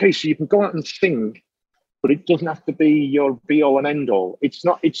went, okay, so you can go out and sing, but it doesn't have to be your be-all and end-all. It's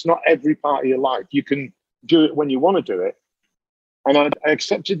not every part of your life. You can do it when you want to do it. And I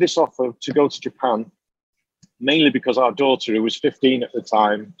accepted this offer to go to Japan, mainly because our daughter, who was 15 at the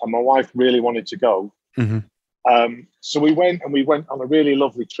time, and my wife really wanted to go. Mm-hmm. So we went on a really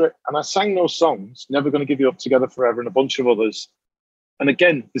lovely trip, and I sang those songs, Never Gonna Give You Up, Together Forever, and a bunch of others. And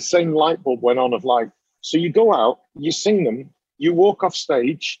again, the same light bulb went on of so you go out, you sing them, you walk off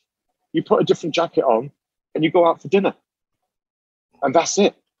stage, you put a different jacket on, and you go out for dinner. And that's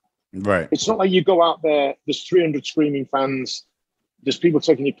it. Right. It's not like you go out there, there's 300 screaming fans, there's people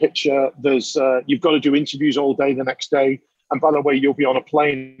taking your picture, there's you've got to do interviews all day the next day. And by the way, you'll be on a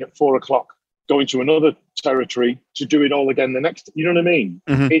plane at 4:00 going to another territory to do it all again the next, you know what I mean?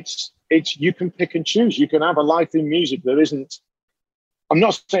 Mm-hmm. It's you can pick and choose. You can have a life in music that isn't, I'm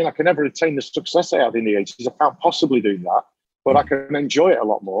not saying I can ever attain the success I had in the 80s. I can't possibly do that, but I can enjoy it a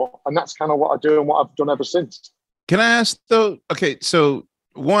lot more. And that's kind of what I do and what I've done ever since. Can I ask though? Okay, so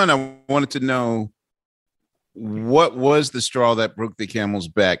one, I wanted to know, what was the straw that broke the camel's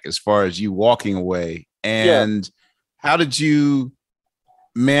back as far as you walking away? And how did you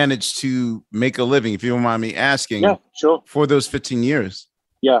manage to make a living, if you don't mind me asking? Yeah, sure. For those 15 years?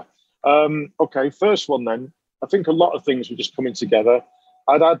 Yeah. Okay, first one then. I think a lot of things were just coming together.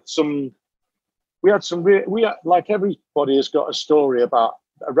 We had like everybody has got a story about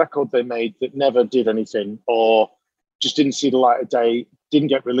a record they made that never did anything or just didn't see the light of day, didn't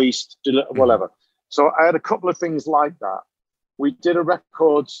get released, whatever. So I had a couple of things like that. We did an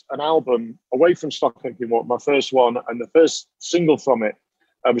album away from Stock Aitken Walk, my first one, and the first single from it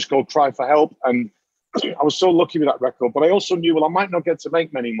It was called Cry for Help. And I was so lucky with that record, but I also knew, well, I might not get to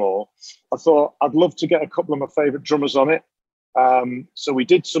make many more. I thought I'd love to get a couple of my favorite drummers on it. So we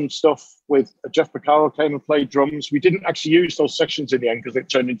did some stuff with Jeff Porcaro came and played drums. We didn't actually use those sections in the end because it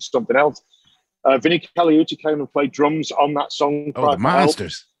turned into something else. Vinnie Caliuti came and played drums on that song. Oh, the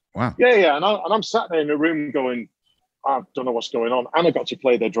Monsters. Wow. Yeah. And I'm sat there in a room going, I don't know what's going on. And I got to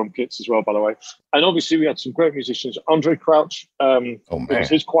play their drum kits as well, by the way. And obviously we had some great musicians. Andre Crouch, it was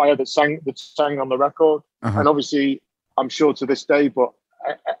his choir that sang on the record. And obviously, I'm sure to this day, but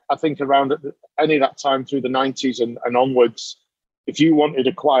I think around any of that time through the 90s and onwards, if you wanted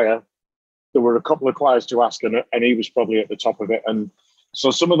a choir, there were a couple of choirs to ask, and he was probably at the top of it. And so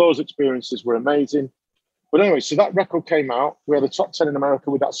some of those experiences were amazing. But anyway, so that record came out. We had a top 10 in America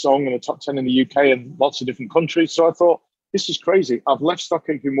with that song and a top 10 in the UK and lots of different countries. So I thought, this is crazy. I've left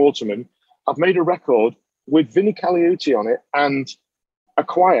Stockheath in Waterman. I've made a record with Vinnie Caliuti on it and a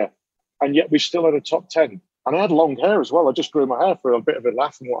choir, and yet we still had a top 10. And I had long hair as well. I just grew my hair for a bit of a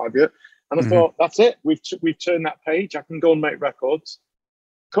laugh and what have you. And I thought, that's it. We've turned that page. I can go and make records.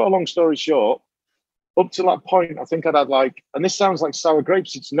 Cut a long story short, up to that point, I think I'd had and this sounds like sour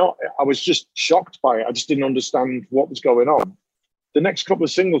grapes. It's not. I was just shocked by it. I just didn't understand what was going on. The next couple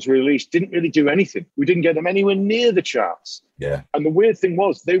of singles we released didn't really do anything. We didn't get them anywhere near the charts. Yeah. And the weird thing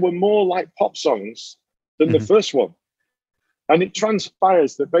was they were more like pop songs than the first one. And it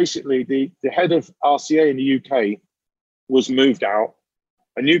transpires that basically the head of RCA in the UK was moved out.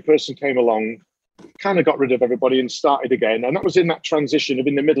 A new person came along, kind of got rid of everybody and started again. And that was in that transition of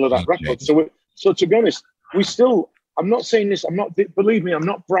in the middle of that record. So to be honest, I'm not saying this, believe me, I'm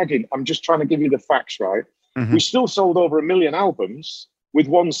not bragging. I'm just trying to give you the facts, right? We still sold over 1 million albums with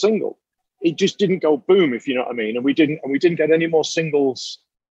one single. It just didn't go boom, if you know what I mean. And we didn't get any more singles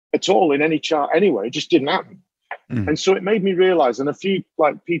at all in any chart anyway. It just didn't happen. And so it made me realize, and a few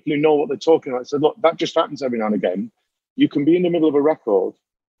people who know what they're talking about said, look, that just happens every now and again. You can be in the middle of a record,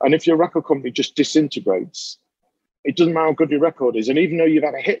 and if your record company just disintegrates, it doesn't matter how good your record is. And even though you've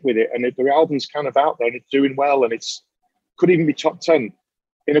had a hit with it, and if the album's kind of out there and it's doing well, and could even be top 10,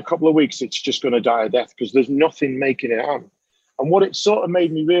 in a couple of weeks, it's just going to die a death because there's nothing making it happen. And what it sort of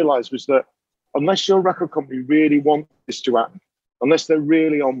made me realize was that unless your record company really want this to happen, unless they're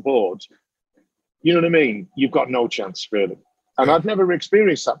really on board, you know what I mean? You've got no chance, really. And I'd never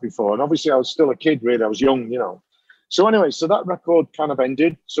experienced that before. And obviously, I was still a kid, really. I was young, you know. So anyway, so that record kind of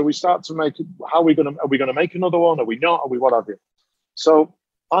ended. So we start to make, are we going to make another one? Are we not? Are we what have you? So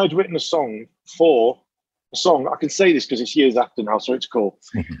I'd written a song. I can say this because it's years after now, so it's cool.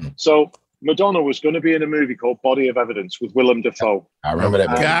 So Madonna was going to be in a movie called Body of Evidence with Willem Dafoe. I remember that.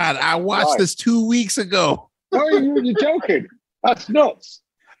 God, I watched this 2 weeks ago. Oh, you're joking. That's nuts.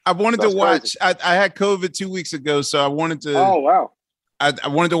 I wanted to watch. I had COVID 2 weeks ago, so I wanted to. Oh wow! I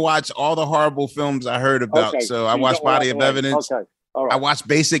wanted to watch all the horrible films I heard about. Okay. So I watched Body of Evidence. Okay, all right. I watched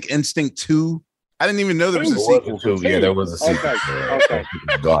Basic Instinct 2. I didn't even know there was a sequel. Yeah, there was a sequel. Okay.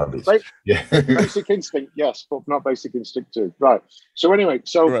 Garbage. Basic Instinct, yes, but not Basic Instinct 2. Right. So anyway,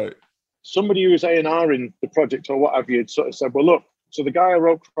 somebody who was A&R in the project or what have you sort of said, well, look. So the guy I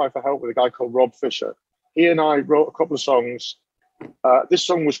wrote Cry for Help with, a guy called Rob Fisher. He and I wrote a couple of songs. This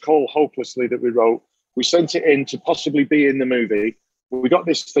song was called Hopelessly that we wrote. We sent it in to possibly be in the movie. We got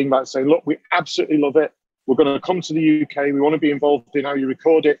this thing back saying, look, we absolutely love it. We're going to come to the UK. We want to be involved in how you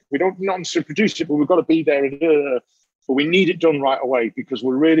record it. We don't not necessarily produce it, but we've got to be there. But we need it done right away because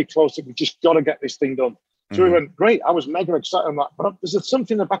we're really close. We've just got to get this thing done. So we went, great. I was mega excited on that. But there's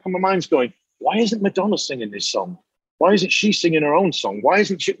something in the back of my mind's going, why isn't Madonna singing this song? Why isn't she singing her own song? Why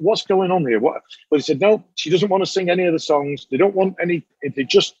isn't she? What's going on here? But he said, no, she doesn't want to sing any of the songs. They don't want any.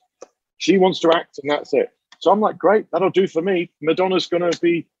 She wants to act, and that's it. So I'm like, great, that'll do for me. Madonna's going to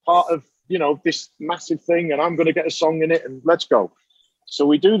be part of, this massive thing, and I'm going to get a song in it, and let's go. So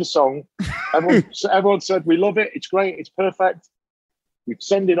we do the song. Everyone said, we love it. It's great. It's perfect. We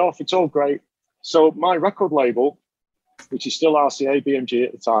send it off. It's all great. So my record label, which is still RCA, BMG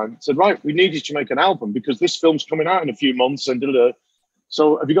at the time, said, right, we need you to make an album because this film's coming out in a few months. And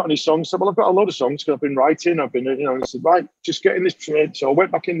so have you got any songs? I said, well, I've got a lot of songs because I've been writing. And I said, right, just get in this trade. So I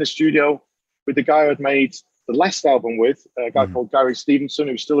went back in the studio with the guy I'd made the last album with, a guy called Gary Stevenson,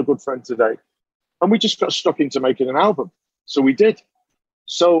 who's still a good friend today. And we just got stuck into making an album. So we did.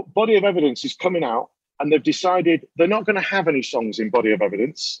 So Body of Evidence is coming out and they've decided they're not going to have any songs in Body of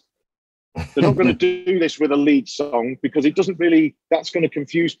Evidence. They're not going to do this with a lead song because it doesn't really, that's going to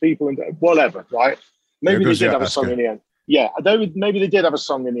confuse people and whatever, right? Maybe they did have a song in the end. Yeah, maybe they did have a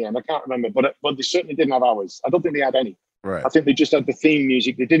song in the end. I can't remember, but they certainly didn't have ours. I don't think they had any. Right. I think they just had the theme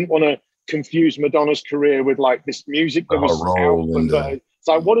music. They didn't want to confuse Madonna's career with like this music that was out. It's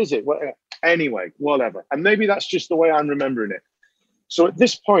like, what is it? Anyway, whatever. And maybe that's just the way I'm remembering it. So at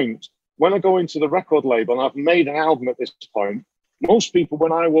this point, when I go into the record label, and I've made an album at this point, most people,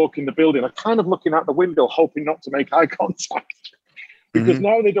 when I walk in the building, are kind of looking out the window, hoping not to make eye contact. Because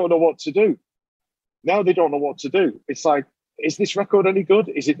now they don't know what to do. It's like, is this record any good?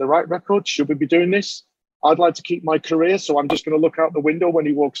 Is it the right record? Should we be doing this? I'd like to keep my career, so I'm just going to look out the window when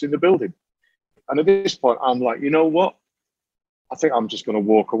he walks in the building. And at this point, I'm like, you know what? I think I'm just going to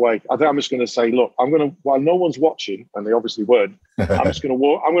walk away. I think I'm just going to say, look, while no one's watching, and they obviously weren't, I'm going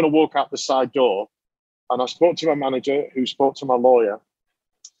to walk out the side door. And I spoke to my manager, who spoke to my lawyer.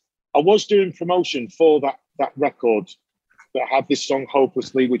 I was doing promotion for that record that had this song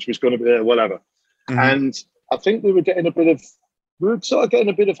Hopelessly, which was going to be there, whatever. And I think we were sort of getting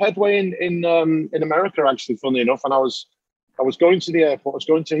a bit of headway in America, actually, funnily enough. And I was going to the airport, I was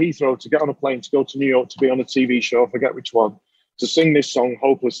going to Heathrow to get on a plane to go to New York to be on a TV show, I forget which one, to sing this song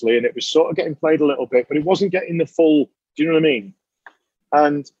Hopelessly. And it was sort of getting played a little bit, but it wasn't getting the full, do you know what I mean?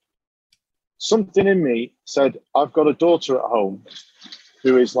 And something in me said, I've got a daughter at home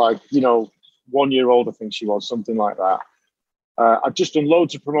who is like, 1 year old, I think she was, something like that. I'd just done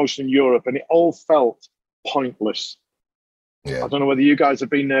loads of promotion in Europe, and it all felt pointless. Yeah. I don't know whether you guys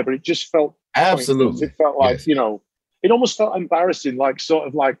have been there, but it just felt absolutely pointless. It felt like, it almost felt embarrassing, like sort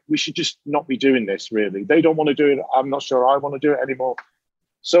of like we should just not be doing this, really. They don't want to do it. I'm not sure I want to do it anymore.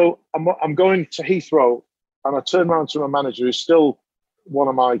 So I'm going to Heathrow, and I turn around to my manager, who's still one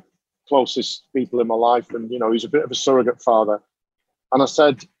of my closest people in my life, and he's a bit of a surrogate father. And I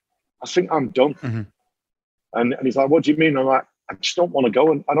said, I think I'm done. And he's like, what do you mean? I'm like, I just don't want to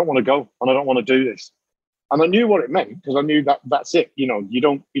go, and I don't want to go, and I don't want to do this. And I knew what it meant, because I knew that's it. You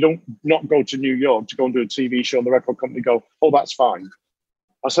don't not go to New York to go and do a TV show and the record company go, oh, that's fine.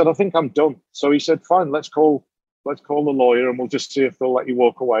 I said, I think I'm done. So he said, fine, let's call the lawyer, and we'll just see if they'll let you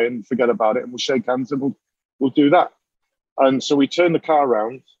walk away and forget about it, and we'll shake hands, and we'll do that. And so we turned the car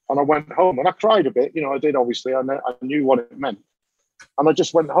around, and I went home, and I cried a bit. I did, obviously. I knew what it meant. And I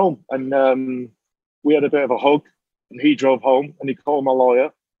just went home, and we had a bit of a hug, and he drove home, and he called my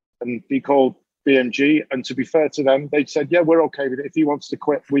lawyer, and he called BMG. And to be fair to them, they said, yeah, we're okay with it. If he wants to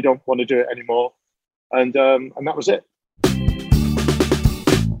quit, we don't want to do it anymore. And that was it.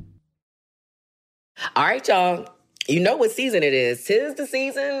 All right, y'all. You know what season it is. 'Tis the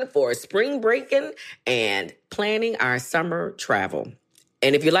season for spring breaking and planning our summer travel.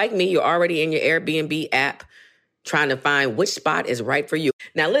 And if you're like me, you're already in your Airbnb app trying to find which spot is right for you.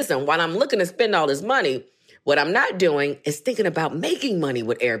 Now, listen, while I'm looking to spend all this money, what I'm not doing is thinking about making money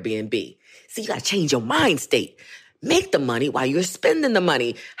with Airbnb. See, you got to change your mind state. Make the money while you're spending the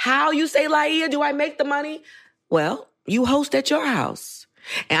money. How, you say, Laia, do I make the money? Well, you host at your house.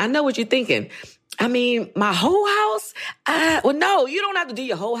 And I know what you're thinking. I mean, my whole house? Well, no, you don't have to do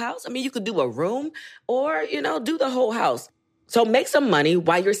your whole house. I mean, you could do a room or, do the whole house. So make some money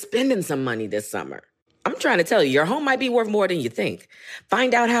while you're spending some money this summer. I'm trying to tell you, your home might be worth more than you think.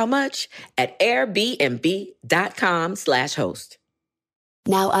 Find out how much at airbnb.com/host.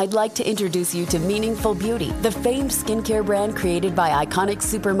 Now I'd like to introduce you to Meaningful Beauty, the famed skincare brand created by iconic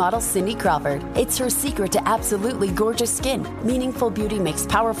supermodel Cindy Crawford. It's her secret to absolutely gorgeous skin. Meaningful Beauty makes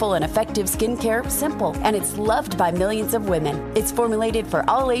powerful and effective skincare simple, and it's loved by millions of women. It's formulated for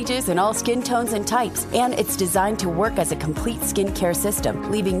all ages and all skin tones and types, and it's designed to work as a complete skincare system,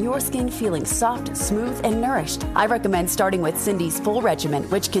 leaving your skin feeling soft, smooth, and nourished. I recommend starting with Cindy's full regimen,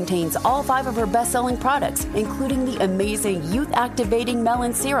 which contains all 5 of her best-selling products, including the amazing youth-activating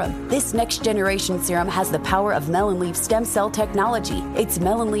Melon Serum. This next-generation serum has the power of melon leaf stem cell technology. It's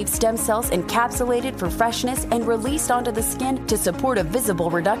melon leaf stem cells encapsulated for freshness and released onto the skin to support a visible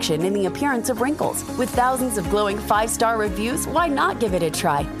reduction in the appearance of wrinkles. With thousands of glowing 5-star reviews, why not give it a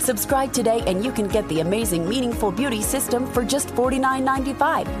try? Subscribe today and you can get the amazing Meaningful Beauty system for just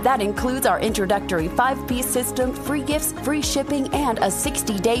 $49.95. That includes our introductory 5-piece system, free gifts, free shipping, and a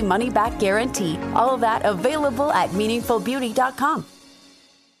 60-day money-back guarantee. All of that available at meaningfulbeauty.com.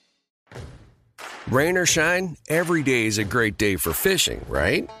 Rain or shine, every day is a great day for fishing,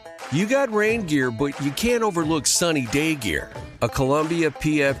 right? You got rain gear, but you can't overlook sunny day gear. A Columbia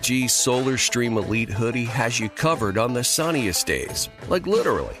PFG Solar Stream Elite hoodie has you covered on the sunniest days. Like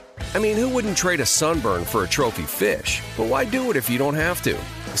literally. I mean, who wouldn't trade a sunburn for a trophy fish? But why do it if you don't have to?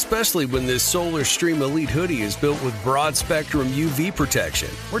 Especially when this Solar Stream Elite hoodie is built with broad spectrum UV protection.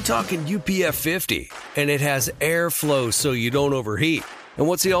 We're talking UPF 50. And it has airflow so you don't overheat. And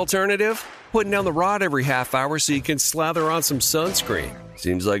what's the alternative? Putting down the rod every half hour so you can slather on some sunscreen.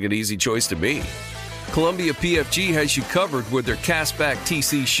 Seems like an easy choice to me. Columbia PFG has you covered with their Castback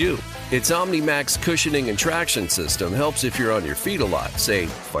TC shoe. Its OmniMax cushioning and traction system helps if you're on your feet a lot, say,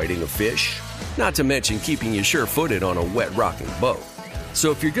 fighting a fish. Not to mention keeping you sure-footed on a wet rocking boat.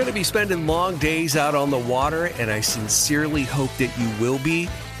 So if you're going to be spending long days out on the water, and I sincerely hope that you will be,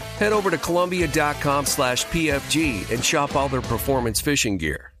 head over to Columbia.com/PFG and shop all their performance fishing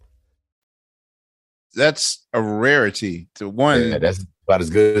gear. That's a rarity to one. Yeah, that's about as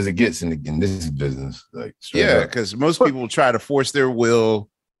good as it gets in this business. Like, yeah, because most people try to force their will.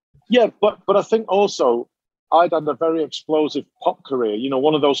 Yeah, but I think also I'd had a very explosive pop career. You know,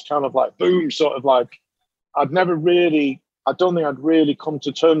 one of those kind of like boom, sort of like I don't think I'd really come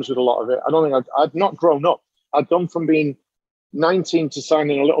to terms with a lot of it. I don't think I'd not grown up. I'd gone from being 19 to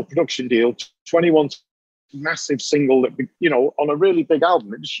signing a little production deal, 21 massive single that, you know, on a really big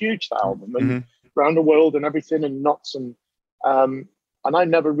album. It was huge, that album, and around the world and everything, and knots, and I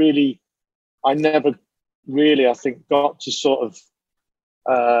never really, I think, got to sort of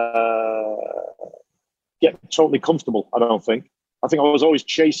get totally comfortable. I think I was always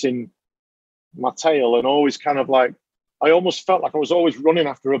chasing my tail, and always kind of like, I almost felt like I was always running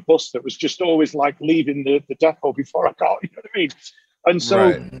after a bus that was just always like leaving the depot before I got, you know what I mean? And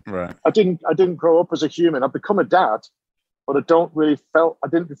so right. I didn't grow up as a human. I've become a dad, but I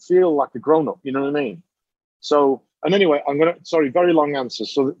didn't feel like a grown-up, you know what I mean? So, and anyway, very long answer.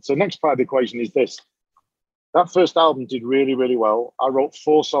 So the next part of the equation is this. That first album did really, really well. I wrote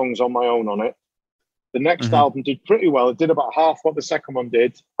 4 songs on my own on it. The next album did pretty well. It did about half what the second one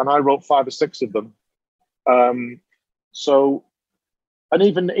did, and I wrote 5 or 6 of them. So, and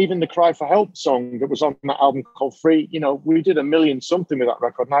even the Cry for Help song that was on that album called Free, you know, we did 1 million something with that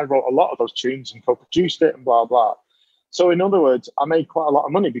record, and I wrote a lot of those tunes and co-produced it and blah, blah. So in other words, I made quite a lot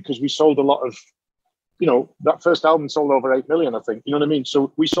of money because we sold a lot of, you know, that first album sold over 8 million, I think, you know what I mean?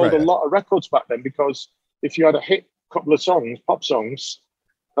 So we sold a lot of records back then, because if you had a hit couple of songs, pop songs,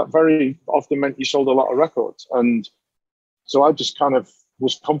 that very often meant you sold a lot of records. And so I just kind of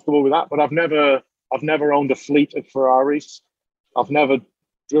was comfortable with that, but I've never owned a fleet of Ferraris. I've never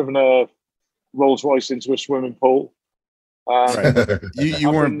driven a Rolls Royce into a swimming pool.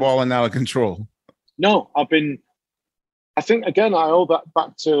 You weren't balling out of control. No, I think, again, I owe that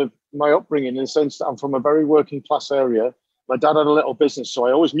back to my upbringing, in the sense that I'm from a very working class area. My dad had a little business, so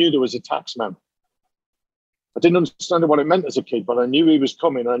I always knew there was a tax man. I didn't understand what it meant as a kid, but I knew he was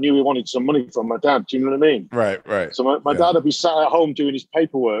coming. And I knew he wanted some money from my dad. Do you know what I mean? Right. So my dad would be sat at home doing his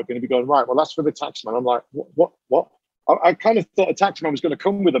paperwork, and he'd be going, right, well, that's for the tax man. I'm like, what? I kind of thought a tax man was going to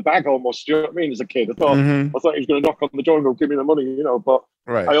come with a bag almost. Do you know what I mean? As a kid, I thought he was going to knock on the door and go, give me the money, you know, but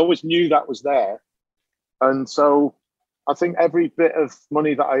I always knew that was there. And so I think every bit of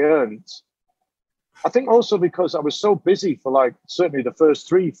money that I earned, I think also because I was so busy for like certainly the first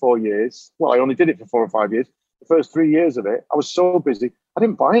 3-4 years. Well, I only did it for 4 or 5 years. The first 3 years of it, I was so busy. I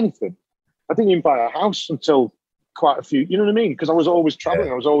didn't buy anything. I didn't even buy a house until quite a few, you know what I mean? Because I was always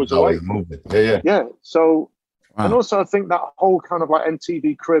traveling. I was always away. Moving. Yeah. So, and also I think that whole kind of like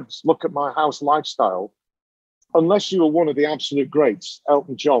MTV Cribs, look at my house lifestyle, unless you were one of the absolute greats,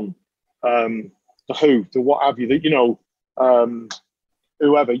 Elton John, The Who, the what have you, that, you know,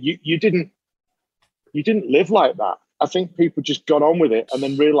 whoever, you didn't live like that. I think people just got on with it and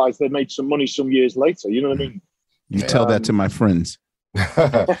then realized they made some money some years later. You know what I mean? You tell that to my friends.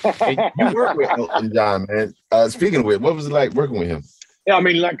 Hey, you work with Elton John, man. Speaking of it, what was it like working with him? Yeah, I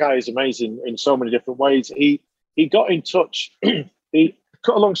mean, that guy is amazing in so many different ways. He got in touch. He,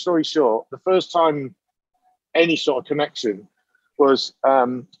 cut a long story short, the first time any sort of connection was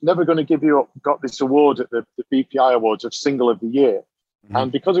Never Gonna Give You Up got this award at the BPI Awards of Single of the Year.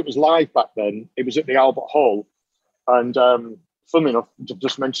 And because it was live back then, it was at the Albert Hall. And funnily enough,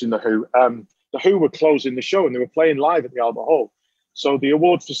 just mentioned The Who. The Who were closing the show and they were playing live at the Albert Hall. So the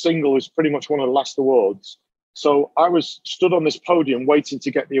award for single is pretty much one of the last awards. So I was stood on this podium waiting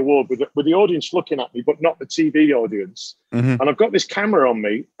to get the award with the audience looking at me, but not the TV audience. And I've got this camera on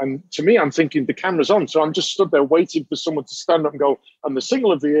me. And to me, I'm thinking the camera's on. So I'm just stood there waiting for someone to stand up and go, and the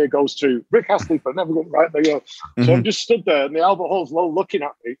single of the year goes to Rick Astley for Never Gonna, right there you go. So I'm just stood there and the Albert Hall's low looking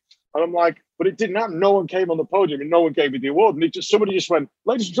at me. And I'm like, but it didn't happen. No one came on the podium and no one gave me the award. And somebody just went,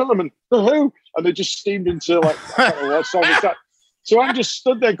 ladies and gentlemen, The Who. And they just steamed into like, I don't know what song was that. So I'm just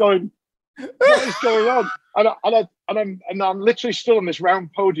stood there going, what is going on? And I'm literally still on this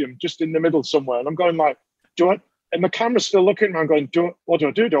round podium just in the middle somewhere. And I'm going like, and the camera's still looking at me. I'm going, what do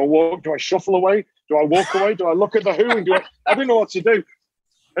I do? Do I walk? Do I shuffle away? Do I walk away? Do I look at The Who? And I didn't know what to do.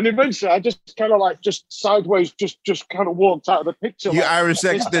 And eventually I just kind of like, just sideways, just kind of walked out of the picture. You like, Irish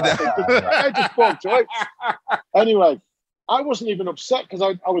exited. I just walked away. Anyway, I wasn't even upset because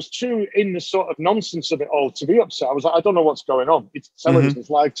I was too in the sort of nonsense of it all to be upset. I was like, I don't know what's going on. It's television, it's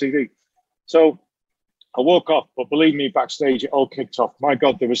live TV. So I woke up, but believe me, backstage, it all kicked off. My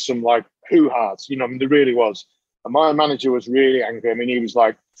God, there was some like hoo-has, you know, I mean, there really was. And my manager was really angry. I mean, he was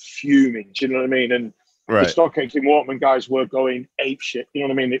like fuming, do you know what I mean? And the StockX and Waterman guys were going ape shit, you know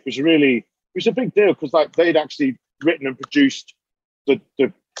what I mean? It was a big deal because like they'd actually written and produced the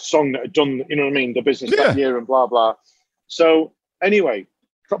song that had done, you know what I mean, the business that year and blah, blah. So anyway,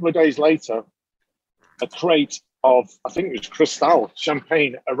 a couple of days later, a crate of, I think it was Cristal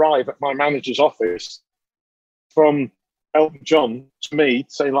champagne arrived at my manager's office from Elton John to me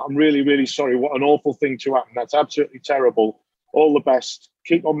saying, like, I'm really, really sorry. What an awful thing to happen. That's absolutely terrible. All the best.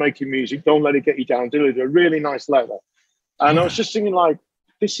 Keep on making music. Don't let it get you down. Delivered a really nice letter. And I was just thinking, like,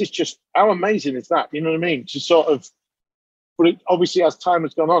 this is just, how amazing is that? You know what I mean? To sort of, but it, obviously, as time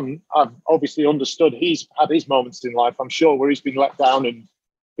has gone on, I've obviously understood he's had his moments in life, I'm sure, where he's been let down and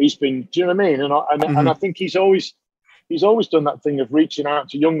he's been, do you know what I mean? And I think he's always done that thing of reaching out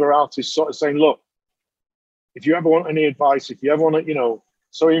to younger artists, sort of saying, look, if you ever want any advice, if you ever want to, you know,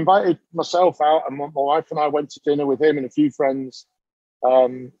 so he invited myself out and my wife and I went to dinner with him and a few friends.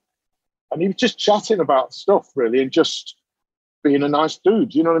 And he was just chatting about stuff really and just being a nice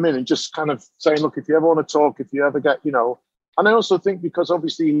dude, you know what I mean? And just kind of saying, look, if you ever want to talk, if you ever get, you know, and I also think because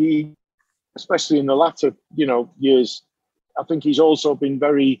obviously he, especially in the latter, you know, years, I think he's also been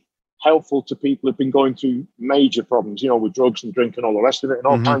very helpful to people who've been going through major problems, you know, with drugs and drink and all the rest of it and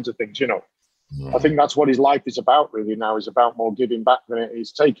all kinds of things, you know. I think that's what his life is about really now, is about more giving back than it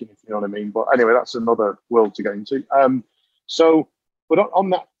is taking, if you know what I mean. But anyway, that's another world to get into. But on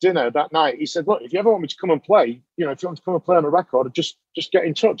that dinner that night, he said, look, if you ever want me to come and play, you know, if you want to come and play on a record, just get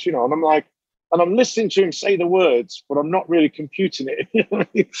in touch, you know. And I'm like, and I'm listening to him say the words, but I'm not really computing it. You know what I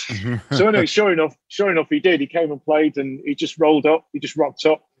mean? So anyway, sure enough, he did. He came and played and he just rolled up, he just rocked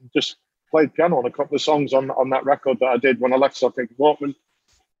up and just played piano on a couple of songs on that record that I did when I left StockX Waterman.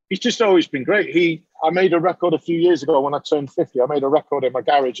 He's just always been great. I made a record a few years ago when I turned 50. I made a record in my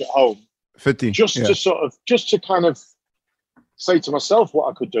garage at home. 50. Just to kind of say to myself what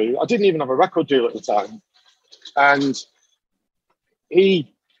I could do. I didn't even have a record deal at the time. And we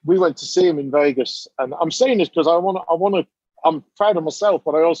went to see him in Vegas. And I'm saying this because I'm proud of myself,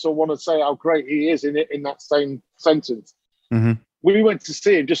 but I also want to say how great he is in that same sentence. Mm-hmm. We went to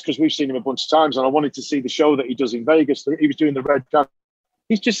see him just because we've seen him a bunch of times, and I wanted to see the show that he does in Vegas. He was doing the Red Jacket.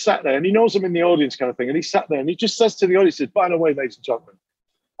 He's just sat there, and he knows I'm in the audience kind of thing, and he sat there, and he just says to the audience, he says, by the way, ladies and gentlemen,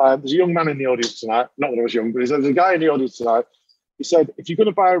 there's a young man in the audience tonight, not that I was young, but there's a guy in the audience tonight. He said, if you're going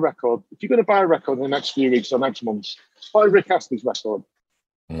to buy a record in the next few weeks or next month, buy Rick Astley's record.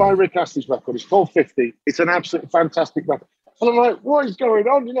 Buy Rick Astley's record. It's called 50. It's an absolutely fantastic record. And I'm like, what is going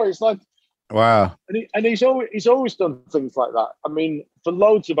on? You know, it's like, wow. And he's always done things like that. I mean, for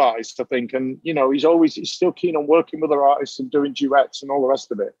loads of artists, I think. And, you know, he's still keen on working with other artists and doing duets and all the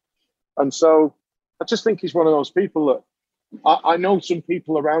rest of it. And so I just think he's one of those people that I know some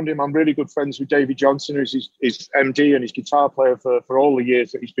people around him. I'm really good friends with Davey Johnson, who's his MD and his guitar player for all the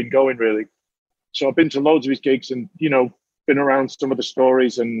years that he's been going, really. So I've been to loads of his gigs and, you know, been around some of the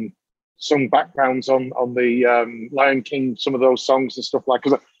stories and sung backgrounds on the Lion King, some of those songs and stuff like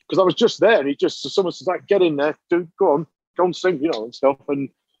that. Because I was just there, and someone says, like, get in there, go and sing, you know, and stuff. And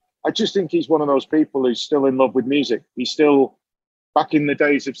I just think he's one of those people who's still in love with music. He's still, back in the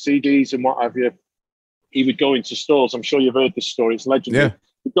days of CDs and what have you, he would go into stores. I'm sure you've heard this story. It's legendary. Yeah.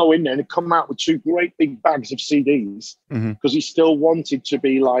 He'd go in there and he'd come out with 2 great big bags of CDs because he still wanted to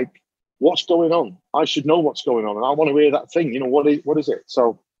be like, what's going on? I should know what's going on, and I want to hear that thing. You know, what is it?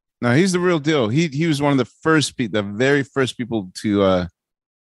 So, no, he's the real deal. He was one of the very first people to.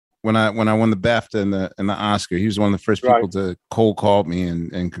 When I won the BAFTA and the Oscar, he was one of the first people to cold call me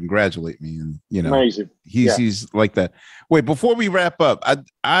and congratulate me. And, you know, amazing. He's like that. Wait, before we wrap up,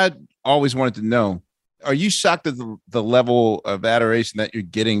 I always wanted to know, are you shocked at the level of adoration that you're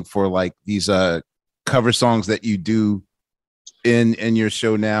getting for like these cover songs that you do in your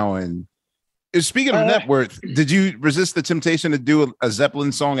show now? And speaking of Networth, did you resist the temptation to do a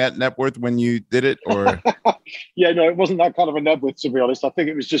Zeppelin song at Networth when you did it? Or yeah, no, it wasn't that kind of a Networth, to be honest. I think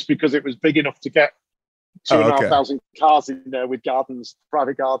it was just because it was big enough to get 2,500 cars in there with gardens,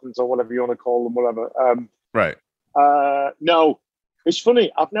 private gardens, or whatever you want to call them, whatever. Right. No, it's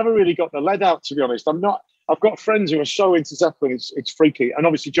funny. I've never really got the lead out, to be honest. I've got friends who are so into Zeppelin, it's freaky. And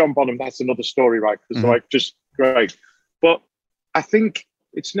obviously John Bonham, that's another story, right? Because like, just great. But I think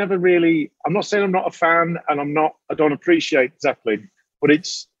it's never really, I'm not saying I'm not a fan and I don't appreciate Zeppelin, but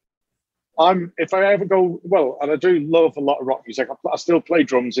if I ever go, well, and I do love a lot of rock music, I still play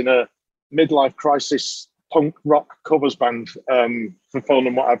drums in a midlife crisis punk rock covers band for fun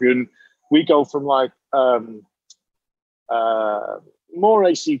and what have you. And we go from like more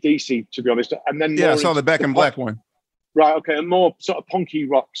AC/DC, to be honest, and then I saw the Back in Black one. Right, okay, and more sort of punky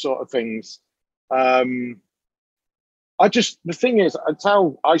rock sort of things. The thing is, it's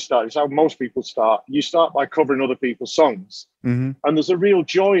how I start, it's how most people start. You start by covering other people's songs, and there's a real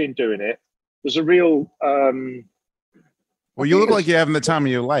joy in doing it. There's a real well, you look like you're having the time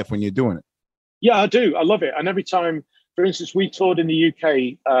of your life when you're doing it. Yeah, I do. I love it. And every time, for instance, we toured in the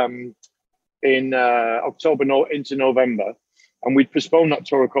UK in October into November, and we'd postponed that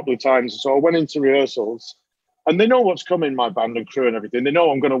tour a couple of times. So I went into rehearsals, and they know what's coming, my band and crew and everything. They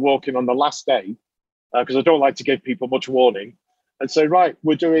know I'm going to walk in on the last day because I don't like to give people much warning, and say, right,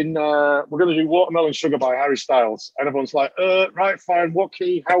 we're going to do Watermelon Sugar by Harry Styles. And everyone's like, right, fine, what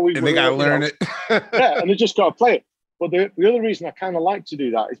key, how we... And they got to learn it. Yeah, and they just got to play it. But the other reason I kind of like to do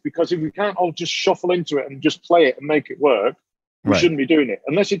that is because if we can't all just shuffle into it and just play it and make it work, we shouldn't be doing it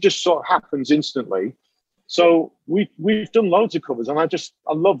unless it just sort of happens instantly. So we've done loads of covers, and I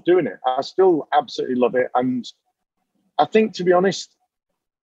love doing it. I still absolutely love it. And I think, to be honest,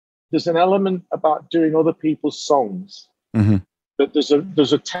 there's an element about doing other people's songs that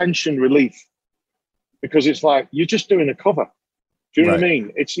there's a tension relief, because it's like you're just doing a cover. Do you know what I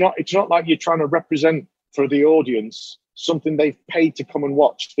mean? It's not like you're trying to represent for the audience something they've paid to come and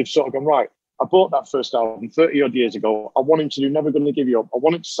watch. They've sort of gone, right, I bought that first album 30 odd years ago. I want him to do Never Gonna Give You Up. I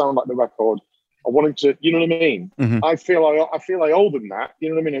want it to sound like the record. I want him to, you know what I mean? I feel I owe them that, you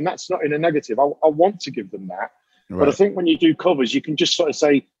know what I mean? And that's not in a negative. I want to give them that. But I think when you do covers, you can just sort of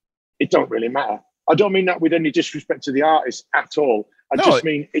say, it don't really matter. I don't mean that with any disrespect to the artist at all. I just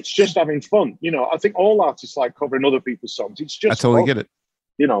mean it's just having fun. You know, I think all artists like covering other people's songs. It's just I totally fun. get it.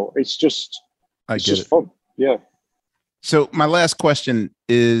 You know, it's just fun. Yeah. So my last question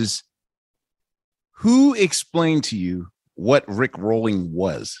is, who explained to you what Rick rolling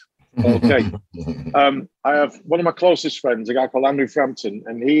was? Okay. I have one of my closest friends, a guy called Andrew Frampton,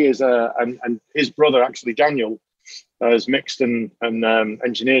 and he is and his brother, actually, Daniel, has mixed and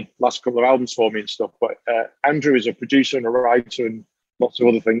engineered last couple of albums for me and stuff. But Andrew is a producer and a writer and lots of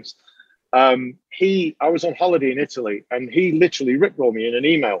other things. I was on holiday in Italy, and he literally rickrolled me in an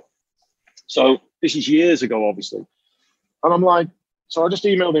email. So this is years ago, obviously. And I'm like, so I just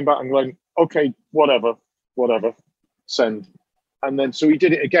emailed him back and going, okay, whatever, send. And then, so he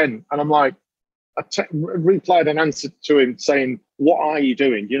did it again. And I'm like, replied an answer to him saying, what are you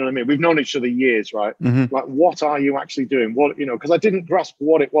doing? You know what I mean? We've known each other years, right? Like, what are you actually doing? What, you know, because I didn't grasp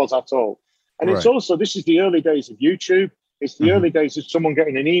what it was at all. And it's also, this is the early days of YouTube. It's the early days of someone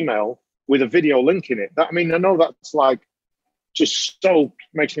getting an email with a video link in it. That, I mean, I know that's like, just so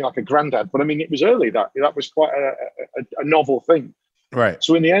makes me like a granddad, but I mean, it was early that was quite a novel thing. Right.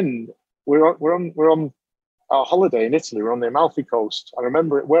 So in the end, we're on our holiday in Italy. We're on the Amalfi Coast. I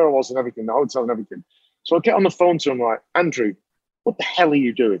remember where I was and everything, the hotel and everything. So I get on the phone to him like, Andrew, what the hell are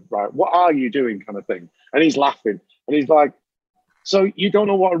you doing? Right. What are you doing? Kind of thing. And he's laughing and he's like, so you don't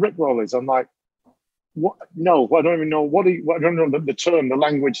know what a rickroll is? I'm like, what? No, I don't even know. I don't know the term, the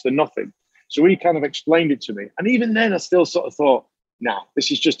language, the nothing. So he kind of explained it to me. And even then I still sort of thought, nah,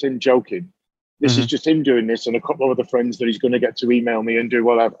 this is just him joking. This is just him doing this and a couple of other friends that he's going to get to email me and do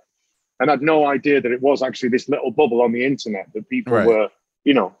whatever. And I had no idea that it was actually this little bubble on the internet that people were,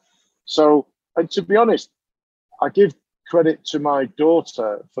 you know. So, and to be honest, I give credit to my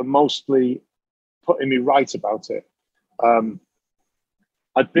daughter for mostly putting me right about it.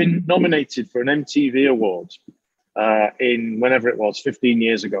 I'd been nominated for an MTV award in whenever it was, 15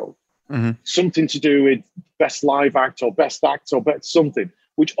 years ago. Something to do with best live act or best something,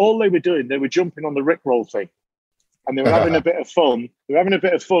 which all they were doing, they were jumping on the rickroll thing. And they were having a bit of fun. They were having a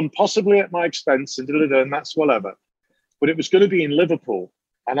bit of fun, possibly at my expense, and that's whatever. But it was going to be in Liverpool.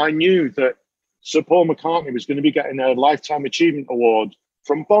 And I knew that Sir Paul McCartney was going to be getting a Lifetime Achievement Award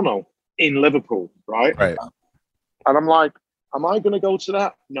from Bono in Liverpool, right? And I'm like, am I going to go to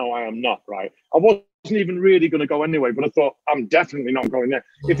that? No, I am not, right? I wasn't even really going to go anyway, but I thought, I'm definitely not going there.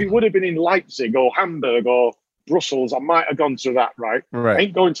 If it would have been in Leipzig or Hamburg or Brussels, I might have gone to that, right? I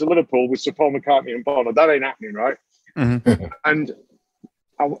ain't going to Liverpool with Sir Paul McCartney and Bono. That ain't happening, right? And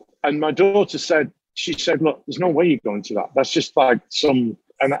my daughter said, look, there's no way you're going to that. That's just like some,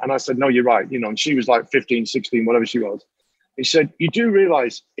 and I said, no, you're right. You know, and she was like 15, 16, whatever she was. He said, you do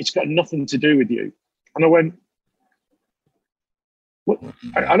realize it's got nothing to do with you. And I went, what?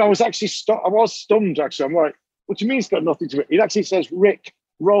 And I was actually stunned, actually. I'm like, what do you mean it's got nothing to do with it? It actually says Rick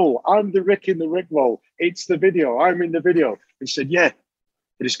roll. I'm the Rick in the Rick roll. It's the video. I'm in the video. He said, yeah,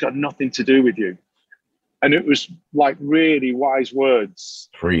 but it's got nothing to do with you. And it was like really wise words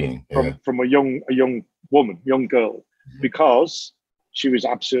Freeing from a young woman, young girl, because she was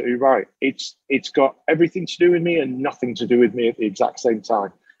absolutely right. It's got everything to do with me and nothing to do with me at the exact same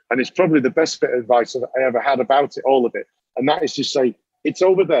time. And it's probably the best bit of advice that I ever had about it, all of it. And that is to say, it's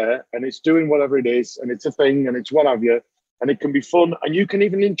over there and it's doing whatever it is, and it's a thing and it's what have you, and it can be fun, and you can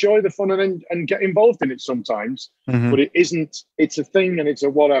even enjoy the fun and get involved in it sometimes. But it isn't. It's a thing and it's a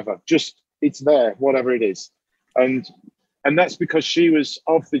whatever. Just it's there, whatever it is. And that's because she was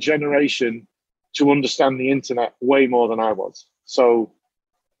of the generation to understand the internet way more than I was. So,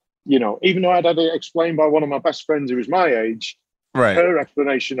 you know, even though I'd had it explained by one of my best friends who was my age, Right. her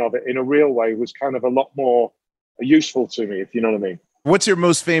explanation of it in a real way was kind of a lot more useful to me, if you know what I mean. What's your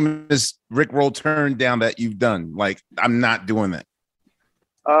most famous Rickroll turn down that you've done? Like, I'm not doing that.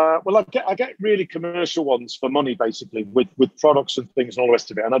 Well, I get really commercial ones for money, basically, with products and things and all the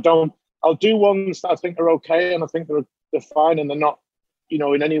rest of it. And I'll do ones that I think are okay, and I think they're fine, and they're not, you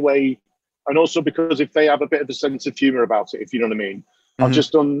know, in any way. And also because if they have a bit of a sense of humor about it, if you know what I mean. I've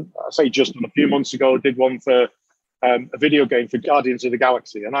just done a few months ago, did one for a video game for Guardians of the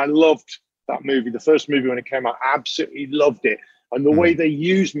Galaxy. And I loved that movie. The first movie when it came out, I absolutely loved it. And the way they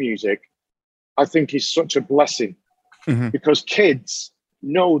use music, I think is such a blessing because kids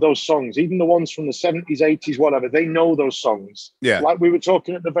know those songs, even the ones from the 70s, 80s, whatever, they know those songs. Yeah. Like we were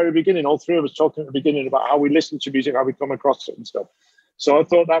talking at the very beginning, all three of us talking at the beginning about how we listen to music, how we come across it and stuff. So I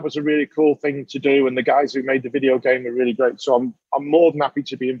thought that was a really cool thing to do. And the guys who made the video game were really great. So I'm more than happy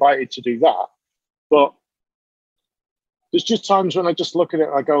to be invited to do that. But there's just times when I just look at it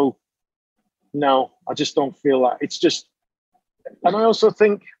and I go, no, I just don't feel that. It's just, and I also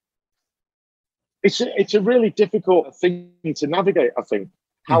think it's a really difficult thing to navigate, I think,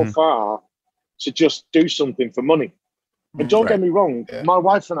 how far to just do something for money. But don't get me wrong, my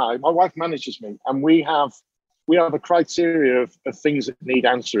wife manages me, and we have a criteria of things that need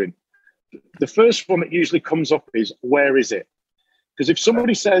answering. The first one that usually comes up is, where is it? Because if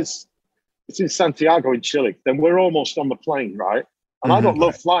somebody says it's in Santiago in Chile, then we're almost on the plane, right? And I don't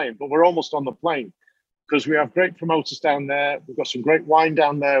love flying, but we're almost on the plane because we have great promoters down there. We've got some great wine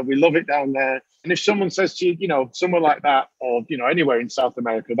down there. We love it down there. And if someone says to you, you know, somewhere like that, or, you know, anywhere in South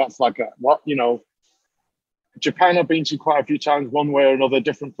America, that's like Japan I've been to quite a few times, one way or another,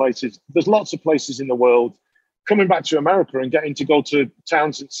 different places. There's lots of places in the world. Coming back to America and getting to go to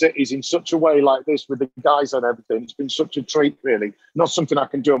towns and cities in such a way like this with the guys and everything, it's been such a treat, really. Not something I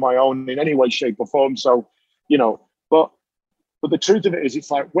can do on my own in any way, shape or form. So, you know, but the truth of it is, it's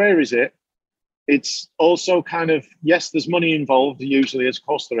like, where is it? It's also kind of, yes, there's money involved, usually, of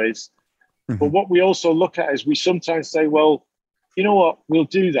course there is. But what we also look at is we sometimes say, well, you know what, we'll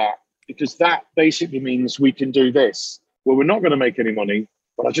do that because that basically means we can do this. Well, we're not going to make any money,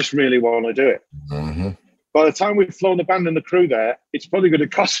 but I just really want to do it. By the time we've flown the band and the crew there, it's probably going to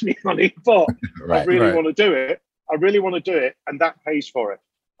cost me money, but I really want to do it. I really want to do it, and that pays for it.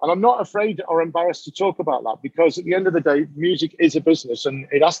 And I'm not afraid or embarrassed to talk about that because at the end of the day, music is a business and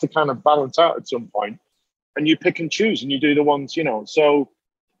it has to kind of balance out at some point. And you pick and choose and you do the ones, you know. So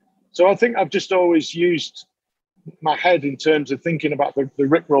I think I've just always used my head in terms of thinking about the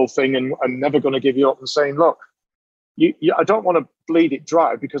Rickroll thing and I'm never going to give you up and saying, look, I don't want to bleed it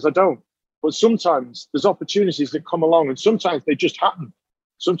dry because I don't. But sometimes there's opportunities that come along and sometimes they just happen.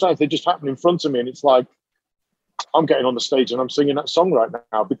 Sometimes they just happen in front of me and it's like, I'm getting on the stage and I'm singing that song right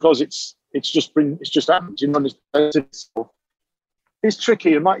now because it's just happened. You know, it's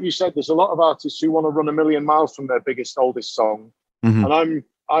tricky. And like you said, there's a lot of artists who want to run a million miles from their biggest, oldest song. And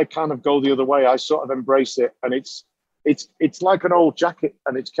I kind of go the other way. I sort of embrace it. And it's like an old jacket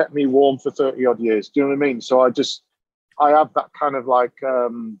and it's kept me warm for 30 odd years. Do you know what I mean? So I have that kind of like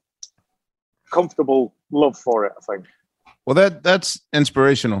comfortable love for it, I think. Well, that's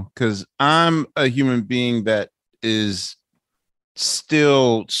inspirational because I'm a human being that is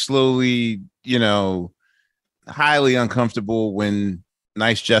still slowly, you know, highly uncomfortable when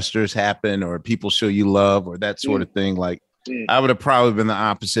nice gestures happen or people show you love or that sort of thing. Like I would have probably been the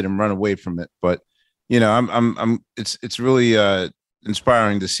opposite and run away from it. But, you know, it's really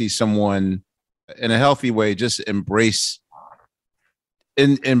inspiring to see someone in a healthy way just embrace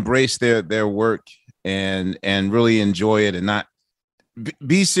their work and really enjoy it and not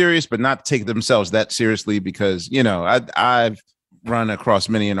be serious, but not take themselves that seriously because, you know, I've run across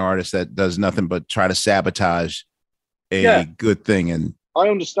many an artist that does nothing but try to sabotage a good thing. And I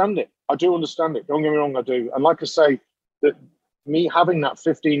understand it. I do understand it. Don't get me wrong. I do. And like I say, that me having that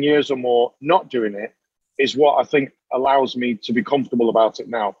 15 years or more, not doing it is what I think allows me to be comfortable about it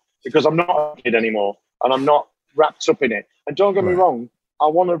now because I'm not a kid anymore and I'm not wrapped up in it. And don't get me wrong. I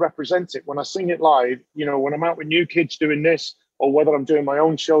want to represent it. When I sing it live, you know, when I'm out with new kids doing this, or whether I'm doing my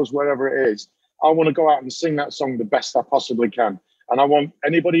own shows, wherever it is, I want to go out and sing that song the best I possibly can. And I want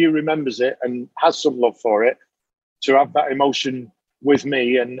anybody who remembers it and has some love for it to have that emotion with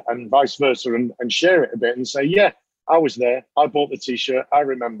me and vice versa, and share it a bit and say, yeah, I was there. I bought the T-shirt. I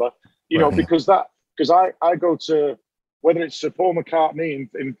remember, you know, because I go to, whether it's Sir Paul McCartney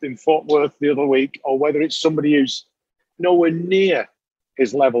in Fort Worth the other week, or whether it's somebody who's nowhere near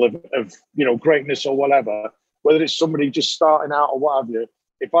his level of you know, greatness or whatever, whether it's somebody just starting out or what have you,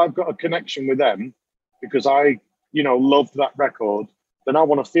 if I've got a connection with them because I, you know, loved that record, then I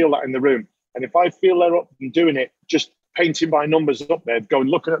want to feel that in the room. And if I feel they're up and doing it, just painting by numbers up there,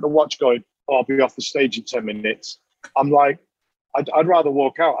 looking at the watch going, oh, I'll be off the stage in 10 minutes. I'm like, I'd rather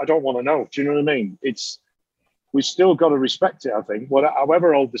walk out. I don't want to know. Do you know what I mean? We still got to respect it, I think,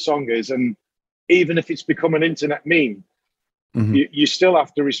 however old the song is. And even if it's become an internet meme, you still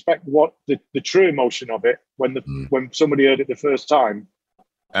have to respect what the true emotion of it when somebody heard it the first time.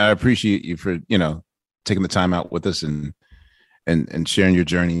 I appreciate you for, you know, taking the time out with us and sharing your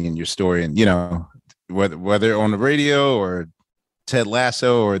journey and your story. And, you know, whether on the radio or Ted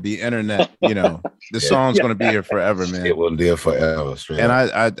Lasso or the internet, you know, the song's going to be here forever, man. It will live forever. And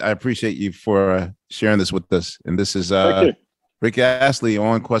I appreciate you for sharing this with us. And this is Rick Astley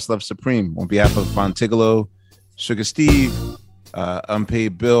on Questlove Supreme on behalf of Fontigolo, Sugar Steve,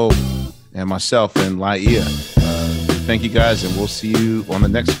 Unpaid Bill, and myself and Laia. Thank you guys, and we'll see you on the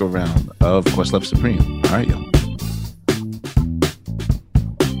next go round of Questlove Supreme. All right, y'all.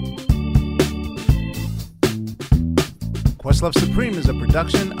 Questlove Supreme is a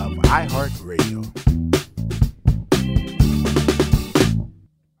production of iHeartRadio.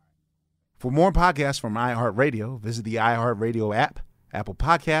 For more podcasts from iHeartRadio, visit the iHeartRadio app, Apple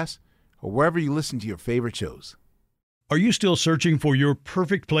Podcasts, or wherever you listen to your favorite shows. Are you still searching for your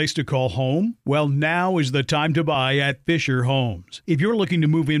perfect place to call home? Well, now is the time to buy at Fisher Homes. If you're looking to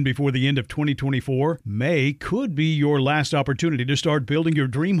move in before the end of 2024, May could be your last opportunity to start building your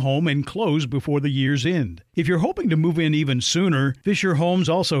dream home and close before the year's end. If you're hoping to move in even sooner, Fisher Homes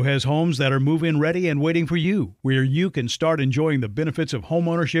also has homes that are move-in ready and waiting for you, where you can start enjoying the benefits of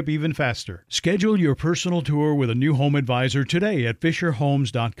homeownership even faster. Schedule your personal tour with a new home advisor today at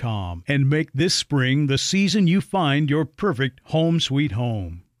FisherHomes.com and make this spring the season you find your perfect home sweet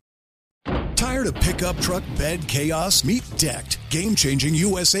home. Tired of pickup truck bed chaos? Meet Decked. Game-changing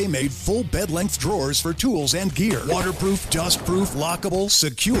USA-made full bed-length drawers for tools and gear. Waterproof, dust-proof, lockable,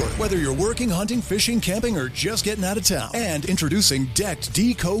 secure. Whether you're working, hunting, fishing, camping, or just getting out of town. And introducing Decked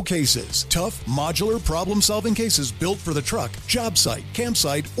Deco cases. Tough, modular, problem-solving cases built for the truck, job site,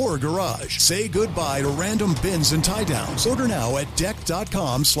 campsite, or garage. Say goodbye to random bins and tie-downs. Order now at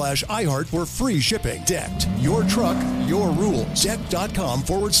decked.com/iHeart for free shipping. Decked. Your truck, your rules.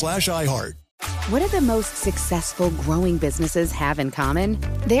 Decked.com/iHeart. What do the most successful growing businesses have in common?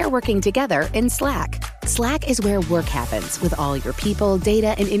 They're working together in Slack. Slack is where work happens, with all your people,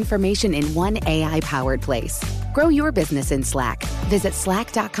 data, and information in one AI-powered place. Grow your business in Slack. Visit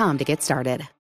slack.com to get started.